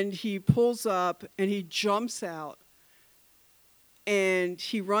 And he pulls up and he jumps out, and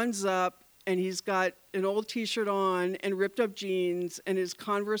he runs up, and he's got an old t-shirt on and ripped up jeans and his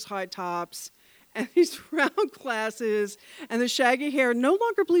Converse high tops and these round glasses and the shaggy hair, no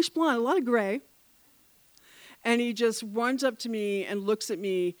longer bleached blonde, a lot of gray. And he just runs up to me and looks at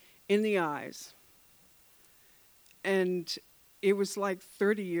me in the eyes. And it was like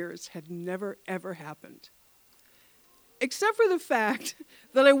 30 years had never, ever happened. Except for the fact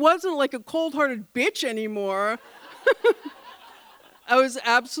that I wasn't like a cold-hearted bitch anymore. I was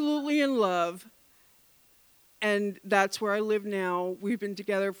absolutely in love. And that's where I live now. We've been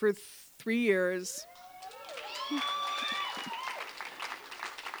together for 3 years.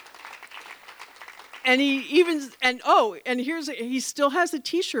 And he still has a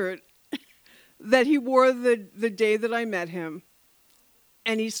T-shirt that he wore the day that I met him.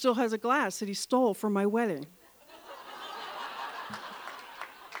 And he still has a glass that he stole from my wedding.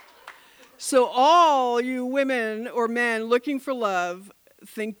 So all you women or men looking for love,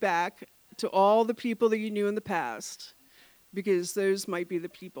 think back to all the people that you knew in the past, because those might be the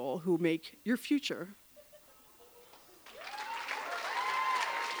people who make your future.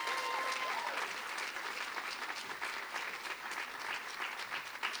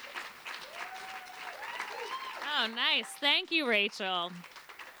 Oh, nice. Thank you, Rachel.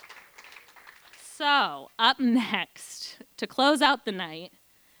 So, up next, to close out the night,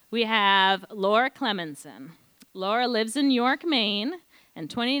 we have Laura Clemenson. Laura lives in York, Maine, and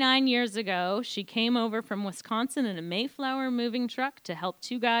 29 years ago, she came over from Wisconsin in a Mayflower moving truck to help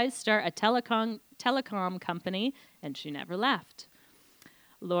two guys start a telecom company, and she never left.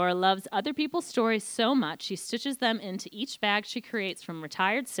 Laura loves other people's stories so much, she stitches them into each bag she creates from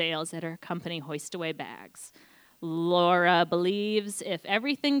retired sales at her company, Hoistaway Bags. Laura believes if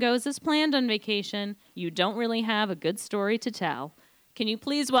everything goes as planned on vacation, you don't really have a good story to tell. Can you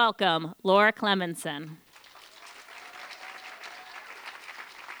please welcome Laura Clemenson?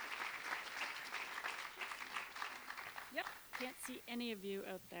 Yep, can't see any of you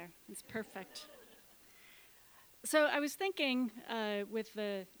out there. It's perfect. So I was thinking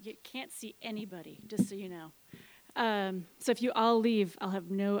you can't see anybody, just so you know. So if you all leave, I'll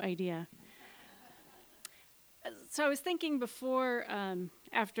have no idea. So I was thinking before,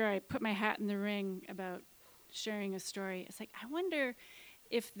 after I put my hat in the ring about sharing a story, it's like, I wonder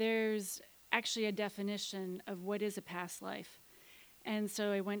if there's actually a definition of what is a past life. And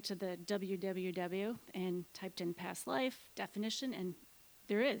so I went to the www and typed in past life definition, and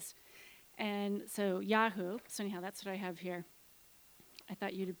there is. And so Yahoo, so anyhow, that's what I have here. I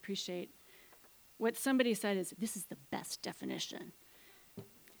thought you'd appreciate what somebody said is, this is the best definition.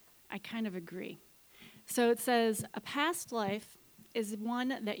 I kind of agree. So it says, a past life is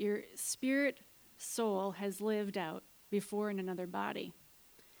one that your spirit soul has lived out before in another body.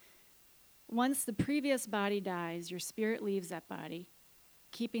 Once the previous body dies, your spirit leaves that body,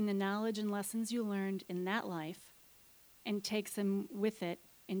 keeping the knowledge and lessons you learned in that life, and takes them with it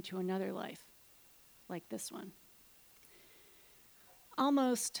into another life, like this one.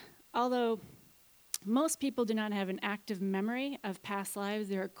 Although most people do not have an active memory of past lives,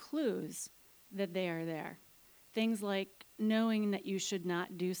 there are clues that they are there. Things like knowing that you should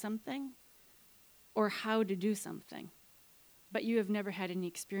not do something or how to do something, but you have never had any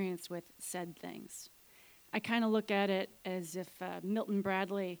experience with said things. I kind of look at it as if Milton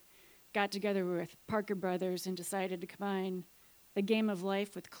Bradley got together with Parker Brothers and decided to combine the game of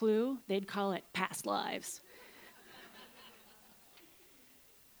life with Clue. They'd call it Past Lives.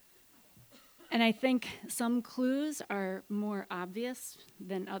 And I think some clues are more obvious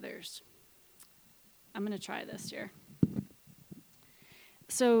than others. I'm going to try this here.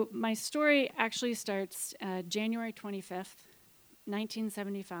 So my story actually starts January 25th,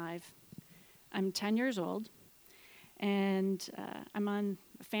 1975. I'm 10 years old, and I'm on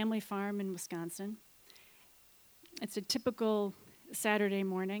a family farm in Wisconsin. It's a typical Saturday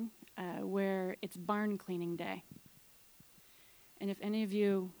morning where it's barn cleaning day. And if any of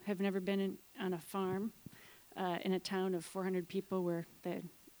you have never been on a farm in a town of 400 people where the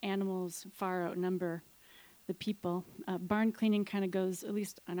animals far outnumber the people, barn cleaning kind of goes, at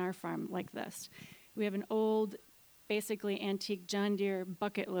least on our farm, like this. We have an old, basically antique John Deere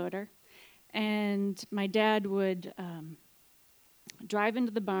bucket loader, and my dad would drive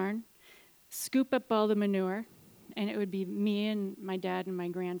into the barn, scoop up all the manure, and it would be me and my dad and my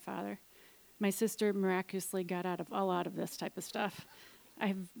grandfather. My sister miraculously got all out of this type of stuff. I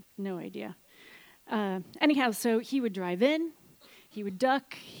have no idea. Anyhow, so he would drive in, he would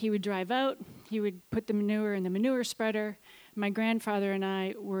duck, he would drive out, he would put the manure in the manure spreader. My grandfather and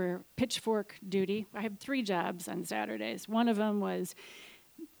I were pitchfork duty. I had 3 jobs on Saturdays. One of them was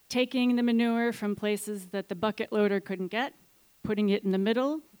taking the manure from places that the bucket loader couldn't get, putting it in the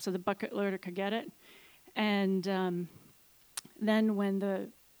middle so the bucket loader could get it. And then when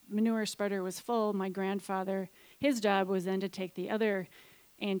the manure spreader was full, my grandfather, his job was then to take the other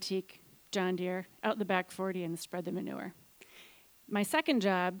antique John Deere out the back 40 and spread the manure. My second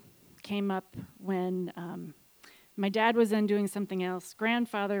job came up when my dad was then doing something else.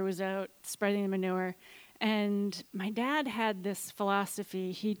 Grandfather was out spreading the manure, and my dad had this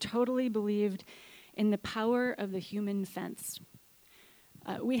philosophy. He totally believed in the power of the human fence.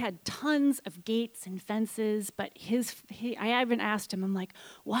 We had tons of gates and fences, but I even asked him, I'm like,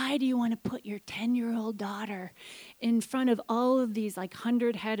 why do you want to put your 10-year-old daughter in front of all of these like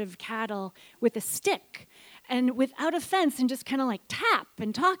 100 head of cattle with a stick and without a fence and just kind of like tap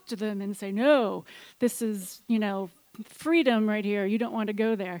and talk to them and say, no, this is, freedom right here. You don't want to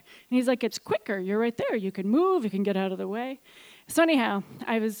go there. And he's like, it's quicker. You're right there. You can move. You can get out of the way. So anyhow,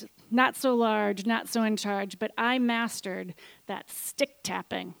 I was not so large, not so in charge, but I mastered that stick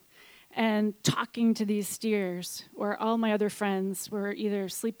tapping and talking to these steers where all my other friends were either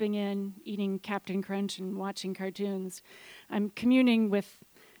sleeping in, eating Captain Crunch, and watching cartoons. I'm communing with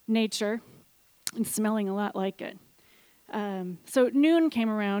nature and smelling a lot like it. So noon came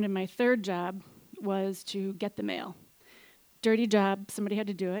around, and my third job was to get the mail. Dirty job. Somebody had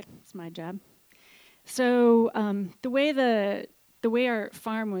to do it. It's my job. So the way our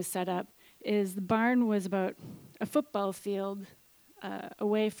farm was set up is the barn was about a football field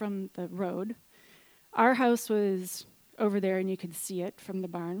away from the road. Our house was over there, and you could see it from the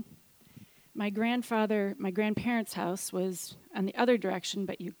barn. My grandparents' house was on the other direction,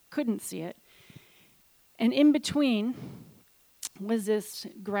 but you couldn't see it. And in between was this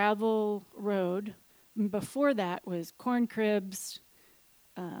gravel road. And before that was corn cribs,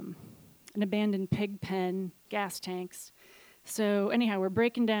 an abandoned pig pen, gas tanks. So anyhow, we're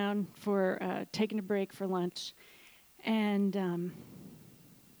breaking down for taking a break for lunch, and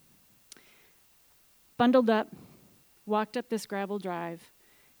bundled up, walked up this gravel drive,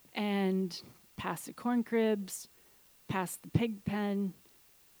 and past the corn cribs, past the pig pen,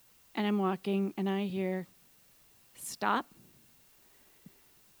 and I'm walking, and I hear, stop,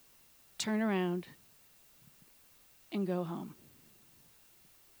 turn around, and go home.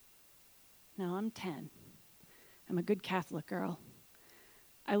 Now I'm 10. I'm a good Catholic girl.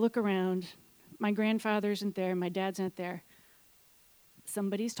 I look around. My grandfather isn't there. My dad's not there.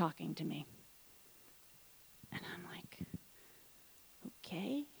 Somebody's talking to me. And I'm like,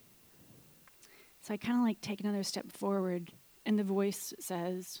 okay. So I kind of like take another step forward, and the voice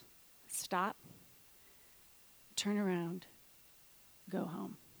says, stop, turn around, go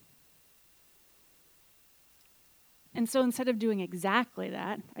home. And so instead of doing exactly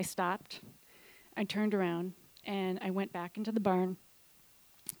that, I stopped, I turned around, and I went back into the barn,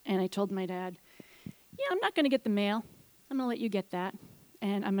 and I told my dad, I'm not going to get the mail. I'm going to let you get that,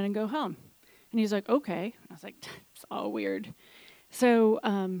 and I'm going to go home. And he's like, okay. I was like, it's all weird. So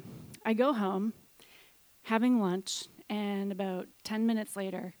I go home, having lunch, and about 10 minutes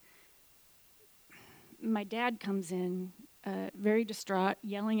later, my dad comes in, very distraught,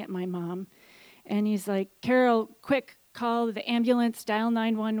 yelling at my mom. And he's like, Carol, quick, call the ambulance, dial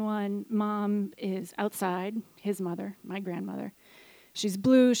 911. Mom is outside, his mother, my grandmother. She's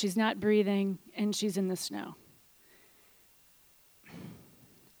blue, she's not breathing, and she's in the snow.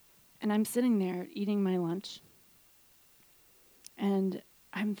 And I'm sitting there eating my lunch. And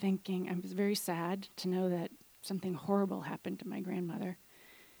I'm thinking, I was very sad to know that something horrible happened to my grandmother.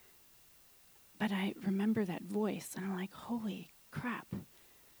 But I remember that voice, and I'm like, holy crap.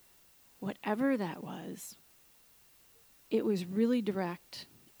 Whatever that was, it was really direct,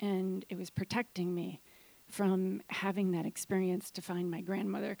 and it was protecting me from having that experience to find my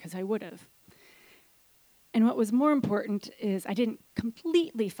grandmother, because I would have. And what was more important is I didn't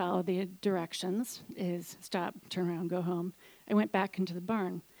completely follow the directions, is stop, turn around, go home. I went back into the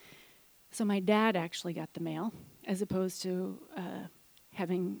barn. So my dad actually got the mail, as opposed to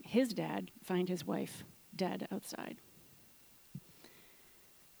having his dad find his wife dead outside.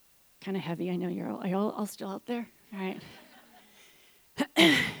 Kind of heavy. I know are you all still out there? All right.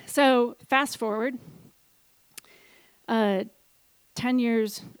 So fast forward, 10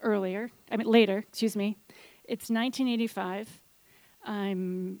 years later, it's 1985.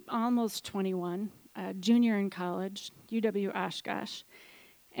 I'm almost 21, junior in college, UW Oshkosh,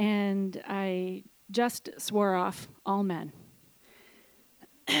 and I just swore off all men.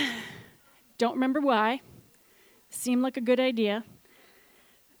 Don't remember why. Seemed like a good idea.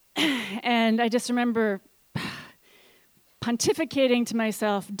 And I just remember pontificating to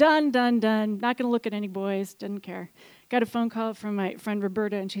myself, done, not going to look at any boys, didn't care. Got a phone call from my friend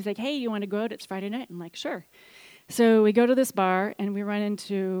Roberta, and she's like, hey, you want to go out? It's Friday night. I'm like, sure. So we go to this bar, and we run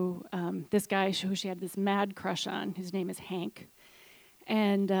into this guy who she had this mad crush on. His name is Hank,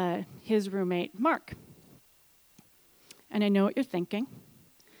 and his roommate, Mark. And I know what you're thinking,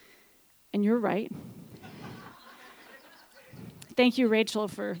 and you're right. Thank you, Rachel,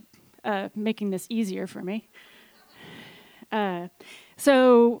 for making this easier for me.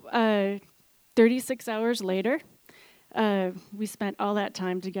 So 36 hours later, we spent all that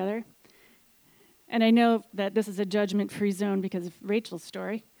time together. And I know that this is a judgment-free zone because of Rachel's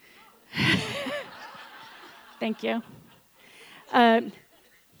story. Thank you.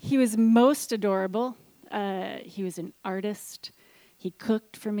 He was most adorable. He was an artist. He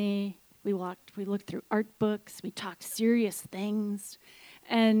cooked for me. We looked through art books. We talked serious things.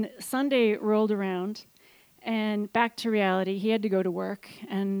 And Sunday rolled around, and back to reality. He had to go to work,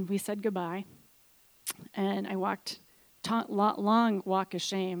 and we said goodbye. And I walked long walk of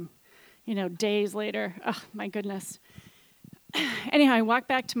shame, days later. Oh, my goodness. Anyhow, I walked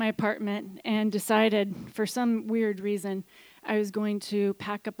back to my apartment and decided, for some weird reason, I was going to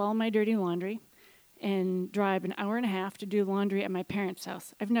pack up all my dirty laundry and drive an hour and a half to do laundry at my parents'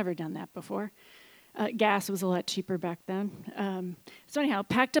 house. I've never done that before. Gas was a lot cheaper back then. So anyhow,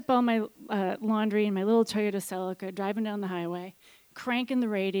 packed up all my laundry in my little Toyota Celica, driving down the highway, cranking the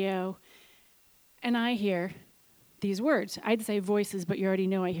radio, and I hear these words. I'd say voices, but you already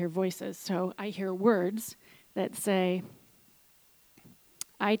know I hear voices. So I hear words that say,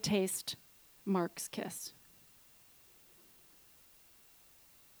 "I taste Mark's kiss."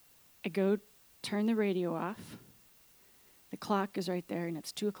 I go turn the radio off. The clock is right there, and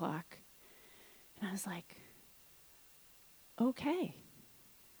it's 2 o'clock. And I was like, okay.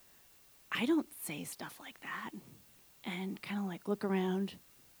 I don't say stuff like that. And kind of like look around,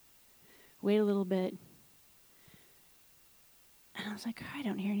 wait a little bit. And I was like, I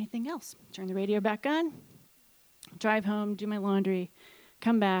don't hear anything else. Turn the radio back on, drive home, do my laundry,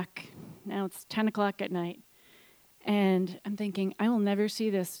 come back. Now it's 10 o'clock at night. And I'm thinking, I will never see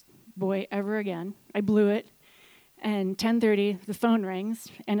this boy ever again. I blew it. And 10:30, the phone rings,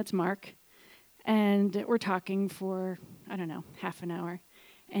 and it's Mark. And we're talking for, I don't know, half an hour.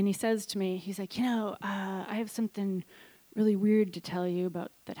 And he says to me, he's like, I have something really weird to tell you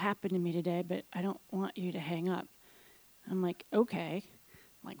about that happened to me today, but I don't want you to hang up. I'm like, okay.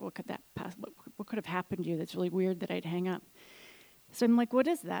 I'm like, what could have happened to you that's really weird that I'd hang up? So I'm like, what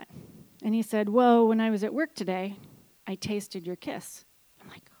is that? And he said, well, when I was at work today, I tasted your kiss. I'm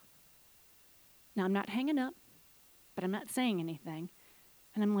like, now I'm not hanging up, but I'm not saying anything.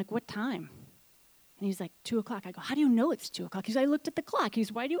 And I'm like, what time? And he's like, 2 o'clock. I go, how do you know it's 2 o'clock? He said, I looked at the clock. He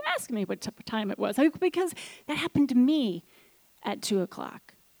said, why do you ask me what time it was? I go, because that happened to me at 2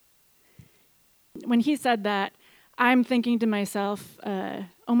 o'clock. When he said that, I'm thinking to myself,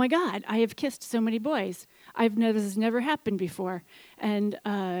 oh my God, I have kissed so many boys. This has never happened before. And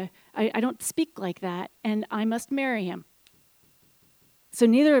I don't speak like that, and I must marry him. So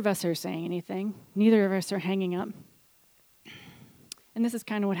neither of us are saying anything. Neither of us are hanging up. And this is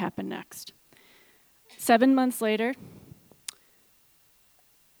kind of what happened next. 7 months later,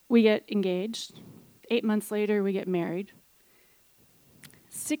 we get engaged. 8 months later, we get married.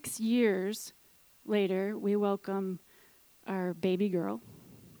 6 years later, we welcome our baby girl.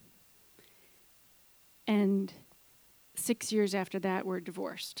 And 6 years after that, we're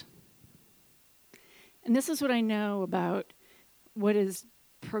divorced. And this is what I know about what has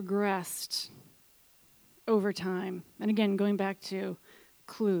progressed over time. And again, going back to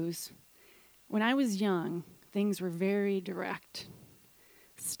clues. When I was young, things were very direct.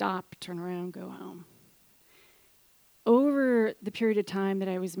 Stop, turn around, go home. Over the period of time that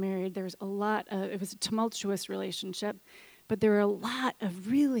I was married, there was it was a tumultuous relationship, but there were a lot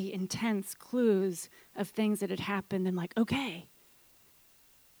of really intense clues of things that had happened. And like, okay,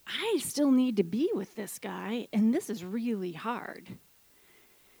 I still need to be with this guy, and this is really hard.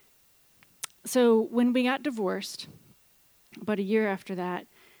 So when we got divorced, about a year after that,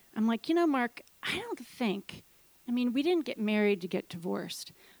 I'm like, Mark, we didn't get married to get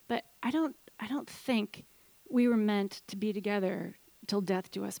divorced, but I don't think we were meant to be together till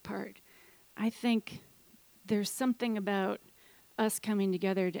death do us part. I think there's something about us coming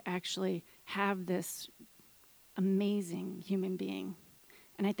together to actually have this amazing human being.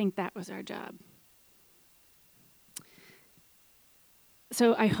 And I think that was our job.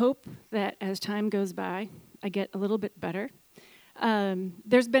 So I hope that as time goes by, I get a little bit better.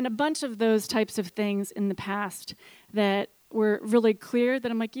 There's been a bunch of those types of things in the past that were really clear that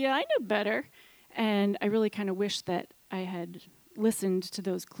I'm like, yeah, I know better. And I really kind of wish that I had listened to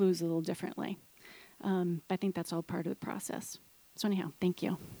those clues a little differently. But I think that's all part of the process. So anyhow, thank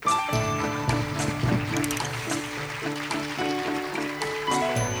you.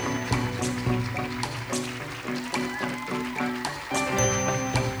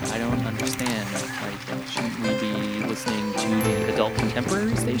 I don't understand. Shouldn't we be listening to the adult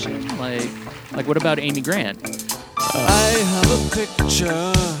contemporary station? Like what about Amy Grant? I have a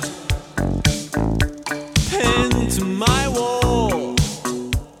picture pinned to my wall,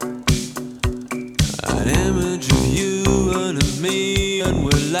 an image of you and of me, and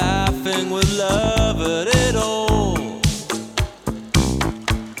we're laughing with love at it all.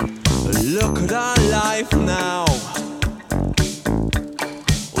 Look at our life now,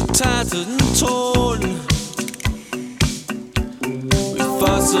 all tattered and torn. We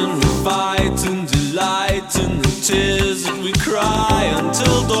fuss and we fight and delight in the tears that we cry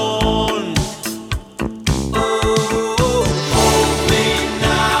until dawn.